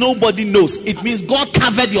things nobody knows. It means God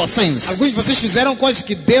covered your sins. Alguns de vocês fizeram coisas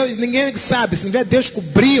que ninguém sabe. Se tiver, Deus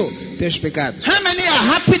cobriu teus pecados. How many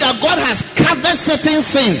are happy that God has covered certain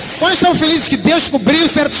sins? Quantos estão felizes que Deus cobriu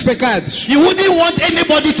certos pecados? You wouldn't want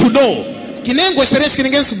anybody to know. Que nem gostarias que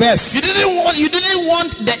ninguém soubesse. You didn't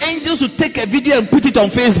want the angels to take a video and put it on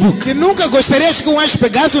Facebook. Que nunca gostarias que um anjo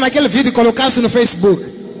pegasse naquele vídeo e colocasse no Facebook.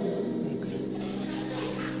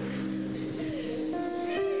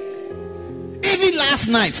 Even last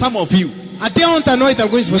night, some of you. Até ontem à noite,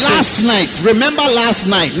 alguns de vocês. Last night, remember last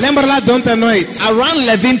night, Lembra lá de ontem à noite? around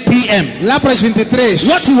 11 p.m. Lá para as 23.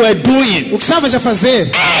 What you were doing? O que estavas a fazer?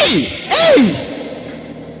 Hey!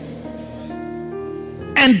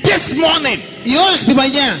 And this morning, E hoje de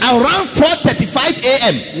manhã, around 4:35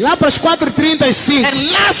 a.m. lá para as 4h35.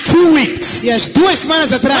 and last 2 weeks, E as 2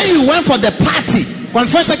 semanas atrás, when you went for the party quando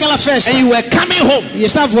foste àquela festa and you were coming home e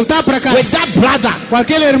estava a voltar para with casa that brother, com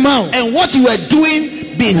aquele irmão, and what you were doing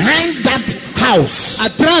behind that house,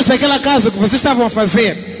 atrás daquela casa que vocês estavam a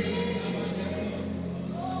fazer,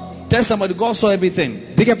 tell somebody, God saw everything.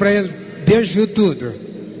 diga para ele, Deus viu tudo.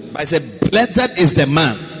 But I said, blessed is the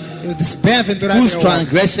man Eu disse, bem-aventurado whose é o homem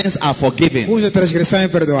transgressions are forgiven cuja transgressão é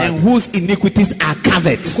perdoada, and whose iniquities are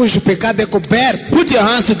covered. cujo pecado é coberto. Put your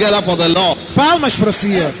hands together for the Lord, Palmas para o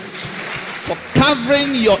Senhor for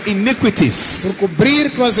covering your iniquities. por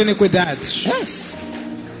cobrir tuas iniquidades. Yes.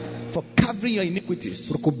 For covering your iniquities.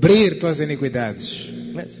 Por cobrir tuas iniquidades.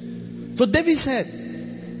 Yes. So David said,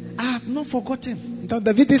 I have not forgotten Então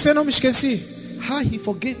Davi disse, eu não me esqueci how he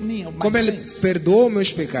forgave me of my como ele sins. perdoou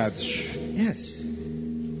meus pecados Yes.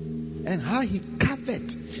 And how he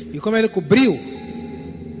covered e como ele cobriu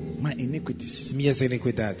my iniquities. minhas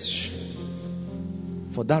iniquidades.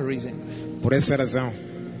 For that reason, Por essa razão,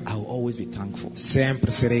 I will always be thankful. sempre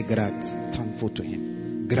serei grato. Thankful to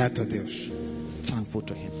him. Grato a Deus. Thankful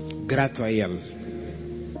to him. Grato a Ele.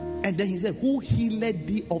 And then he said, who healed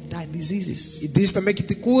thee of thy diseases? E diz também que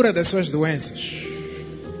te cura das suas doenças.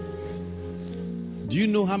 Do you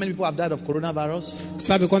know how many people have died of coronavirus?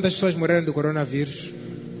 Sabe quantas pessoas morreram do coronavírus?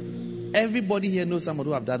 Everybody here knows somebody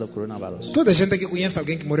who have died of coronavirus. Toda a gente aqui conhece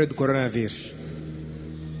alguém que morreu do coronavírus.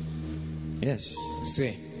 Yes.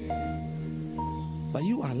 Sim. But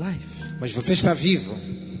you are alive. Mas você está vivo.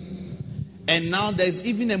 And now there's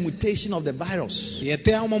even a mutation of the virus. E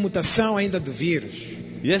até há uma mutação ainda do vírus.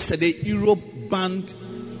 Yesterday, Europe banned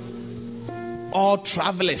all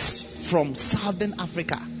travelers from Southern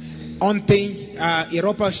Africa. Ontem a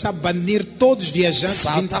Europa está a banir todos os viajantes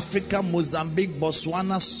South Africa, Mozambique,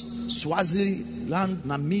 Botswana, Swaziland,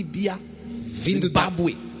 Namibia,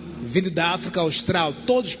 Zimbabwe. vindo da África Austral.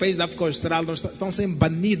 Todos os países da África Austral estão sendo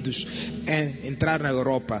banidos em entrar na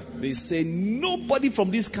Europa. They say nobody from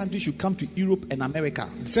this country should come to Europe and America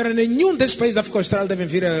Disseram nenhum desses países da África Austral devem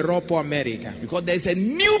vir à Europa ou América. because there is a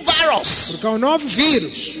new virus Porque há um novo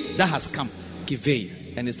vírus that has come que veio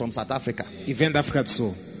and it's from South Africa. e vem da África do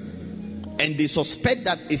Sul. And they suspect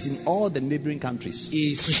that it's in all the neighboring countries.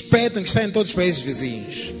 E suspeitam que está em todos os países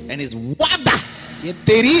vizinhos. And it's WADA. E é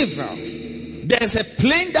terrível. There's a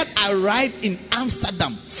plane that arrived in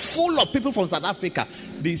Amsterdam full of people from South Africa.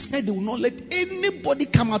 They said they will not let anybody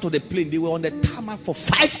come out of the plane. They were on the tarmac for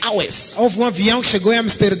 5 hours. Houve um avião que chegou em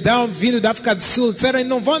Amsterdão, vindo da África do Sul. Disseram que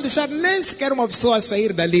não vão deixar nem sequer uma pessoa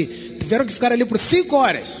sair dali. Tiveram que ficar ali por 5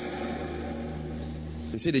 horas.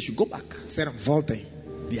 They said they should go back. Disseram, voltem.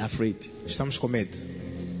 They are afraid. Estamos com medo.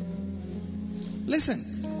 Listen,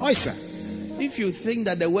 Ouça, if you think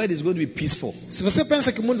that the world is going to be peaceful, se você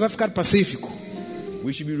pensa que o mundo vai ficar pacífico,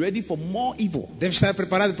 we should be ready for more evil. deve estar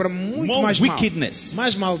preparado para muito More mais mal. wickedness.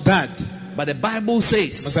 Mais maldade. But the Bible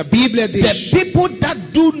says, Mas a Bíblia the diz, people that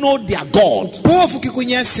do know their God, o povo que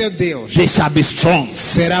conhece seu Deus they shall be strong.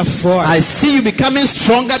 será forte. I see you becoming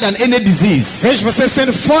stronger than any disease. Vejo você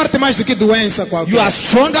sendo forte mais do que doença qualquer. You are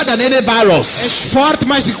stronger than any virus. És forte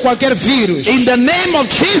mais do que qualquer vírus. In the name of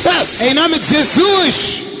Jesus. Em nome de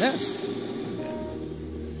Jesus. Yes.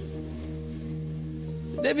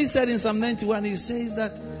 David said in Psalm 91, he says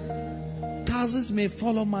that thousands may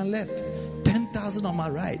fall on my left, 10,000 on my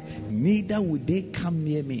right, neither would they come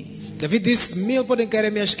near me. David disse, 1000 podem cair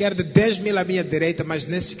à minha esquerda, 10.000 à minha direita, mas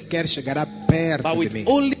nem sequer chegará perto But de with mim.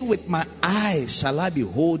 only with my eyes shall I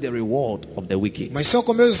behold the reward of the wicked. Mas só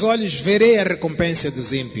com meus olhos verei a recompensa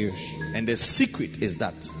dos ímpios. And the secret is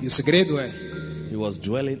that E o segredo é, he was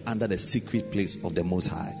dwelling under the secret place of the Most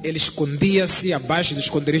High. ele escondia-se abaixo do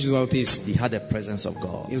esconderijo do Altíssimo. He had the presence of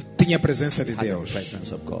God. Ele tinha a presença de He had the Deus.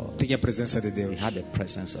 presence of God. Tinha a presença de He Deus. had the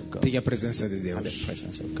presence of God. Tinha a presença de He had the Deus.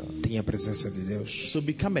 presence of God. Tinha a presença de Deus. So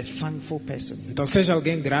become a thankful person. Então seja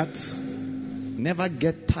alguém grato. Never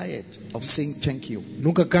get tired of saying thank you.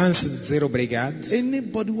 Nunca canse de dizer obrigado.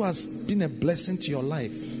 Anybody who has been a blessing to your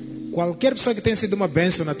life, Qualquer pessoa que tenha sido uma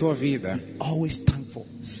bênção na tua vida, always thankful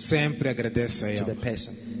sempre agradece a to the ele,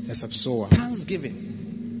 person. essa pessoa. Thanksgiving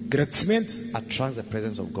Agradecimento attracts the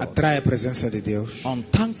presence of God. atrai a presença de Deus.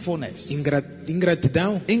 Unthankfulness,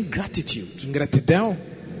 Ingratidão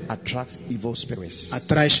attracts evil spirits,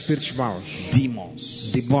 atrai espíritos maus, demons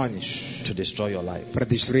demônios, to destroy your life. para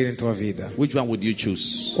destruírem tua vida. Which one would you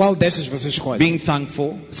choose? Qual destas você escolhe? Being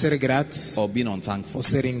thankful Ser grato or being unthankful? ou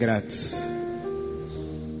ser ingrato?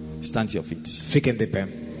 Stand to your feet. Fiquem de pé.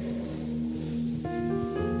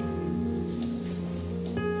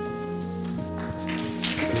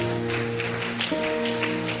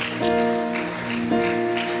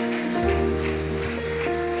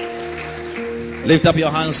 Lift up your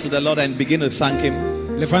hands to the Lord and begin to thank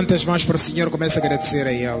Him. Levanta as mãos para o Senhor e comece a agradecer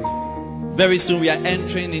a Ele. Very soon we are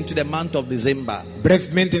entering into the month of December.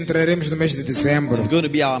 Brevemente entraremos no mês de dezembro. It's going to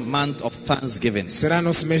be our month of thanksgiving. Será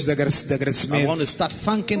nosso mês de I want agradecimento. to start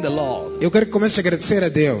thanking the Lord. Eu quero que comece a agradecer a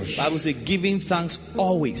Deus. The Bible says giving thanks A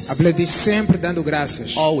always. Bíblia diz sempre dando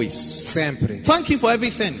graças. Always. Sempre. Thank Him for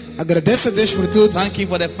everything. Agradeça a Deus por tudo. Thank Him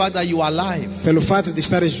for the fact that you are alive. Pelo fato de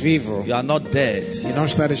estares vivo You are not dead. e não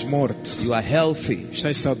estares morto. You are healthy.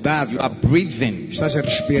 Estás You saudável. are breathing. Estás a You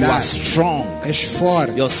are respirar. strong. És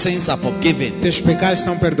forte. Your sins are forgiven. Teus pecados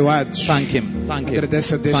estão perdoados. Thank Him. Thank Him.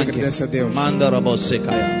 Agradeça a Deus. Thank Agradeça a Him. Deus. Mandarabo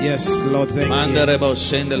sekaya. Yes, Lord, thank you. Mandarabo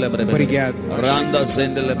shendelebrebe. Obrigado. Randa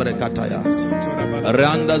zendelebre kataya.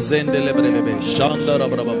 Randa zendelebrebe.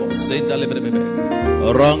 Shandarabrabo zendelebrebe.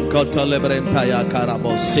 Ronkota lebrentaya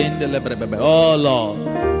karabo zendelebrebe. Oh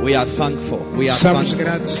Lord, we are thankful. We are Estamos thankful.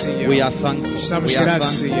 gratos, Senhor. We are thankful. Estamos We are gratos,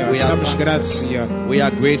 thankful. Senhor. We are Estamos thankful. gratos, Senhor. We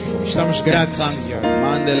are grateful. Estamos And gratos, thankful. Senhor.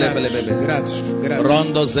 Mandelebelebebe. Gratos, gratos.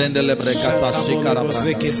 Rondo zendelebre kata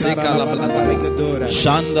shikarabranda. Sikalabranda.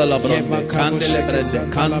 Shanda labrande. Kandelebrende.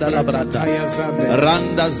 Kandalabranda.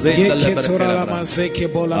 Randa zendelebre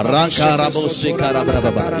kalabranda. Rankarabo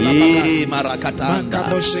shikarabranda. Ye marakatanda.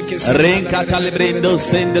 Renkata lebrendo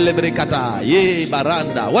zendelebre kata. Ye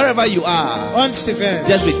baranda. Wherever you are, Onde estiver,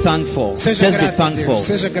 just be thankful. seja Just be grato a Deus. thankful.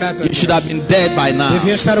 Seja grato a You should Deus. have been dead by now.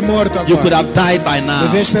 Devia estar morto You could agora. have died by now.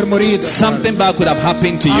 Devias ter morrido agora. Something bad could have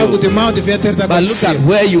happened to Algo de you. mal devia ter te But look at acontecido.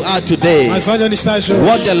 where you are today. Mas olha onde estás hoje.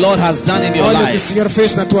 What the Lord has done in your Olha o que o life. Senhor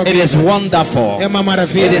fez na tua It vida. is wonderful. É uma It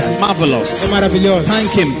maravilha. is marvelous. É maravilhoso.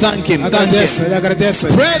 Thank Him, thank Him, thank Agradeça, Him. agradeça.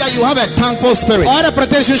 Pray that you have a thankful spirit. Ora para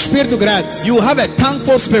teres um espírito grato. You have a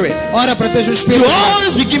thankful spirit. Ora para teres um You espírito will grato.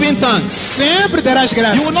 always be giving thanks. Sempre darás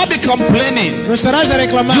graça. You will not be complaining. Não estarás a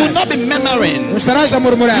reclamar. You will not be murmuring. Não estarás a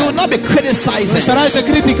murmurar. You will not be Não criticizing. estarás a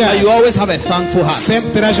criticar. But you always have a thankful heart.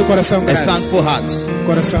 Sempre terás o coração A grato. thankful heart.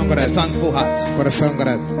 Coração A grato. thankful heart. Coração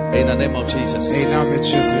grato. In the name of Jesus. Em nome de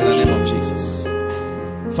In the Jesus. name of Jesus.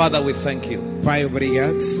 Father, we thank you Pai,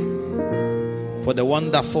 obrigado for the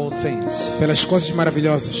wonderful things pelas coisas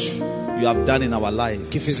maravilhosas you have done in our life.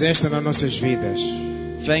 que fizeste nas nossas vidas.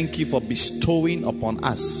 Thank you for bestowing upon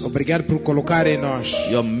us Obrigado por colocar em nós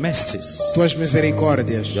your mercies, tuas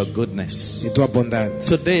misericórdias your goodness. e tua bondade.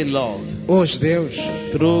 Today, Lord, Hoje, Deus,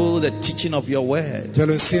 through the teaching of your word,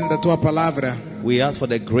 pelo ensino da tua palavra, we ask for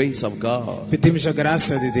the grace of God pedimos a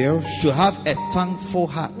graça de Deus to have a thankful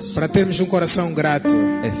heart, para termos um coração grato,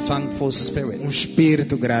 a thankful spirit,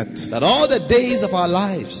 espírito grato. that all the days of our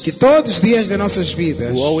lives Que todos os dias de nossas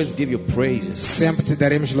vidas will always give you praises, sempre te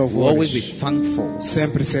daremos will always be louvores. thankful,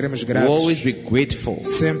 Sempre seremos will always gratos. be grateful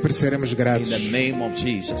Sempre seremos in gratos. the name of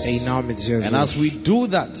Jesus. Em nome de And as Jesus. we do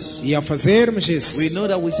that, E ao fazermos isso, we know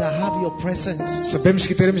that we shall have your presence. sabemos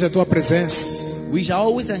que teremos a tua presença. We shall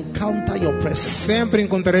always encounter your presence Sempre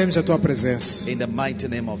encontraremos a tua presença. in the mighty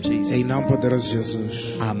name of Em Jesus. nome poderoso de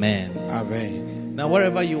Jesus. Amen. Amém. Now,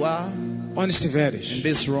 wherever you are Onde in estiveres,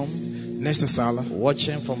 this room, nesta sala,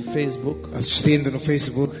 watching from Facebook, assistindo no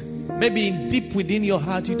Facebook, maybe deep within your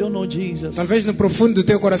heart, you don't know Jesus talvez no profundo do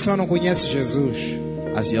teu coração não conheces Jesus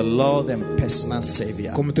as your Lord and personal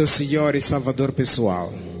Savior. como teu Senhor e Salvador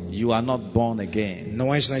pessoal. You are not born again.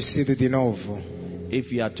 Não és nascido de novo.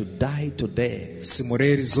 If you are to die today, Se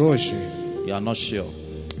morreres hoje, you are not sure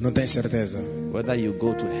não tens certeza whether you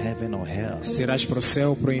go to heaven or hell. se irás para o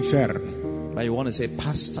céu ou para o inferno. But you want to say,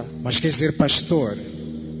 Pastor, Mas queres dizer, pastor,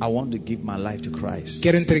 I want to give my life to Christ.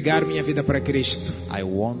 quero entregar minha vida para Cristo. I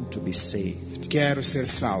want to be saved. Quero ser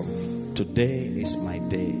salvo. Today is my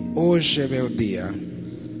day. Hoje é meu dia.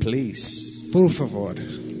 Please Por favor,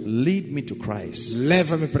 lead me to Christ.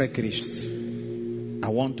 leva-me para Cristo. I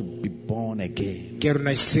want to be born again. Quero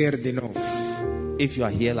nascer de novo. If you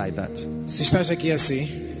are here like that, Se estás aqui assim,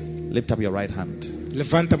 lift up your right hand.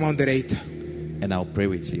 levanta a mão direita. and I'll pray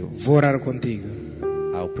with you. Vou orar contigo.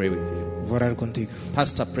 I'll pray with you. Vou orar contigo.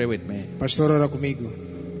 Pastor, pray with me. Pastor, ora comigo.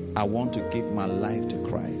 I want to give my life to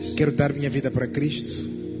Christ. Quero dar minha vida para Cristo.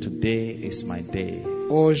 Today is my day.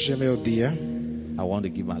 Hoje é meu dia. I want to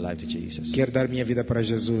give my life to Jesus. Quero dar minha vida para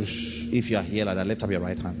Jesus. If you are here like that, lift up your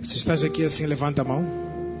right hand. Se estás aqui assim, levanta a mão.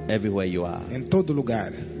 Everywhere you are, Em todo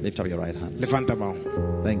lugar, lift up your right hand. levanta a mão.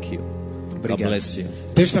 Thank you. God Obrigado. bless you.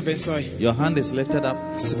 Deus te abençoe. Your hand is lifted up.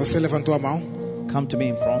 Se você levantou a mão, Come to me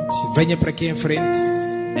in front venha para aqui em frente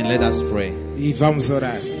and let us pray. e vamos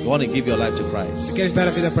orar. You want to give your life to Christ. Se queres dar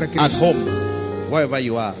a vida para At Cristo, home, wherever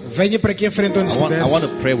you are, venha para aqui em frente onde I want estiveres. to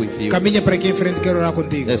pray with you. Caminha para aqui em frente, quero orar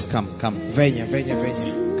contigo. Let's come. Venha, venha,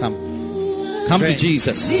 venha. Come to Vem.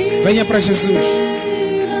 Jesus. Venha para Jesus.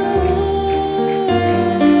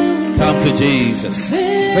 Come to Jesus.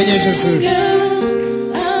 Venha Jesus.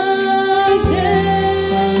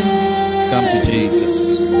 Come to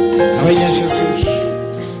Jesus. Venha Jesus.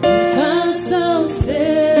 Faça o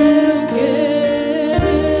seu querer.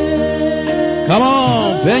 Come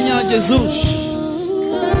on, venha Jesus.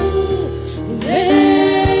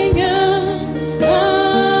 Venha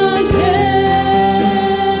a Jesus.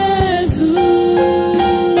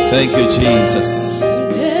 Thank you, Jesus.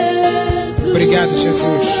 Obrigado,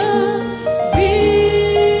 Jesus.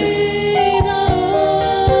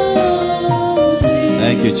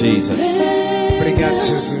 Thank you, Jesus. Obrigado,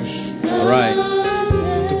 Jesus. All right.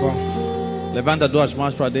 Muito bom. Levanta duas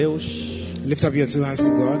mãos para Deus. Lift up your two hands to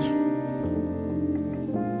God.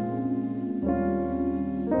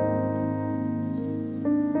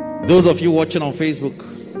 Those of you watching on Facebook,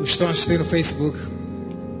 Os que estão assistindo no Facebook,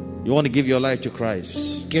 you want to give your life to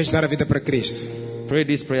Christ. queres dar a vida para Cristo? Pray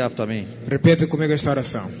this prayer after me. Repete comigo esta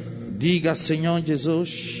oração. Diga, Senhor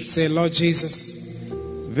Jesus, Say, Lord Jesus,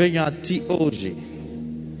 venho a ti hoje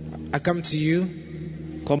I come to you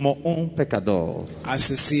como pecador, as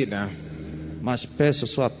a sinner, mas peço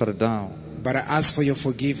sua perdão. but I ask for your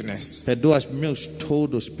forgiveness. Perdoa os meus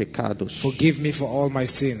todos pecados Forgive me for all my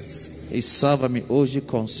sins e salva-me hoje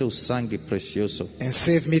com seu sangue precioso. and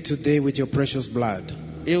save me today with your precious blood.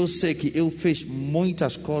 Eu sei que eu fiz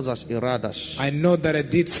muitas coisas erradas, I know that I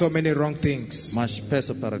did so many wrong things, mas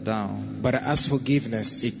peço perdão but I ask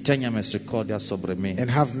forgiveness e tenha misericórdia sobre mim. and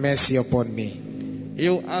have mercy upon me.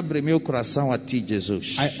 Eu abro meu coração a ti,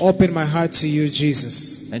 Jesus. I open my heart to you,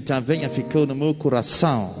 Jesus. Então venha ficar no meu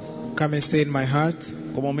coração Come and stay in my heart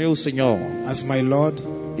como meu Senhor as my Lord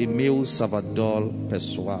e meu Salvador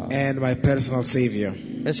pessoal. and my personal Savior.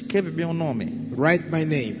 Escreve meu nome Write my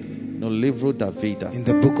name no livro da vida. in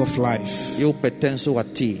the book of life. Eu pertenço a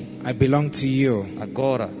ti I belong to you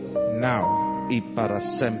agora now e para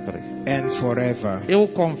sempre. and forever. Eu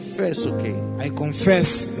confesso que I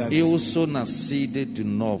confess that eu sou nascido de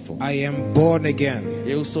novo. I am born again.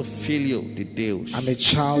 Eu sou filho de Deus. I'm a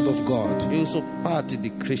child of God. Eu sou parte de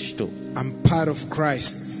Cristo, I'm part of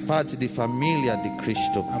Christ. parte de família de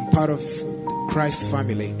Cristo. I'm part of Christ's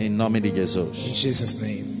family. Em nome de In Jesus. Jesus'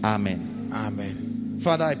 name. Amém. Amen.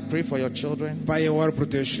 Father, I pray for your children. Pai, eu oro para os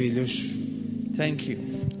teus filhos. Thank you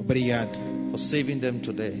Obrigado for saving them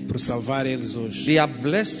today. por salvar eles hoje. They are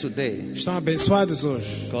blessed today Estão abençoados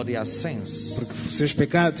hoje because their sins porque os seus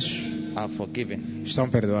pecados are forgiven. estão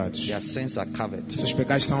perdoados. Their sins are covered. Seus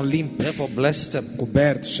pecados estão limpos, Therefore, bless them.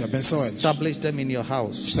 cobertos, abençoa-os. Establish them in your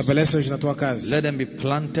house. Estabeleça-os na tua casa. Let them be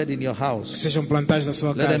planted in your Que house. sejam plantados na sua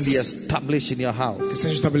Let them be casa. established in your Que house.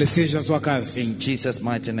 sejam estabelecidos na sua casa. In Jesus'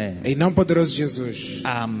 mighty name. Em nome poderoso de Jesus.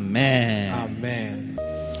 Amen. Amém.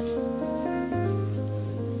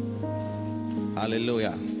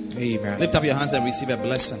 Hallelujah. Amen. Lift up your hands and receive a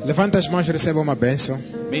blessing. Levanta as mãos e receba uma bênção.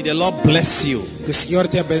 May the Lord bless you. Que o Senhor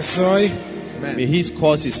te abençoe. May He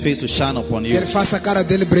cause His face to shine upon Que you. Ele faça a cara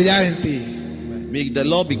dele brilhar em ti. May the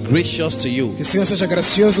Lord be gracious to you. Que o Senhor seja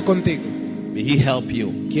gracioso contigo. May He help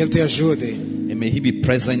you. Que Ele te ajude. And may He be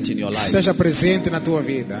present in your Que life. seja presente na tua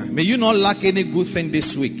vida. May you not lack any good thing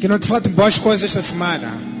this week. Que não te faltem boas coisas esta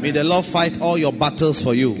semana. May the Lord fight all your battles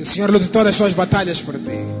for you. Que o Senhor lute todas as suas batalhas por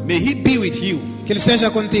ti. May He be with you. Que Ele seja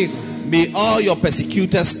contigo. May all your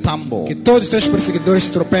persecutors stumble. Que todos os teus perseguidores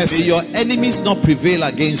May tropecem. your enemies not prevail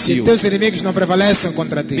against Que you. teus inimigos não prevaleçam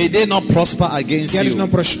contra May ti. they not prosper against Que eles não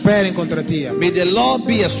you. prosperem contra ti. May the Lord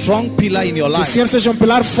be a strong pillar in your Que o life. Senhor seja um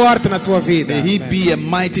pilar forte na tua vida. May He Amém. be a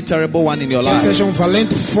mighty, terrible one in your Que Ele life. seja um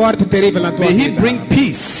valente, forte e terrível na tua May He vida. bring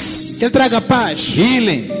peace, Que Ele traga paz,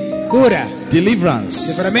 healing, cura, deliverance,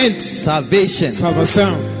 livramento, salvation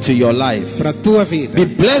salvação to your life. para a tua vida. Be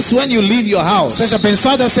blessed when you leave your house. Seja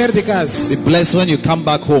abençoado ao sair de casa. Be blessed when you come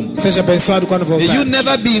back home. Seja abençoado quando May voltar. you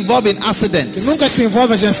never be involved in Que accidents. nunca se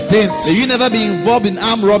envolva em acidentes. May you never be involved in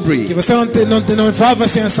armed Que robbery. você não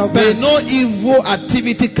envolva-se em May assaltantes. no evil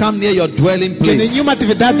activity come near your dwelling Que place. nenhuma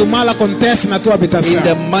atividade do mal aconteça na tua habitação. In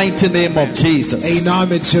the mighty name of Em Jesus.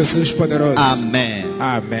 nome de Jesus poderoso. Amen.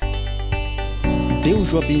 Amém.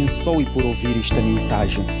 Deus o abençoe por ouvir esta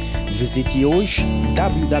mensagem. Visite hoje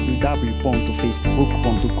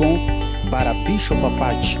www.facebook.com/Bishop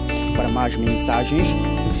Apache para mais mensagens,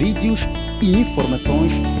 vídeos e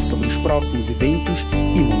informações sobre os próximos eventos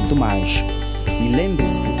e muito mais. E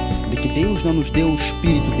lembre-se de que Deus não nos deu o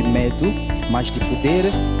espírito de medo, mas de poder,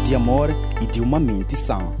 de amor e de uma mente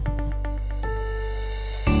sã.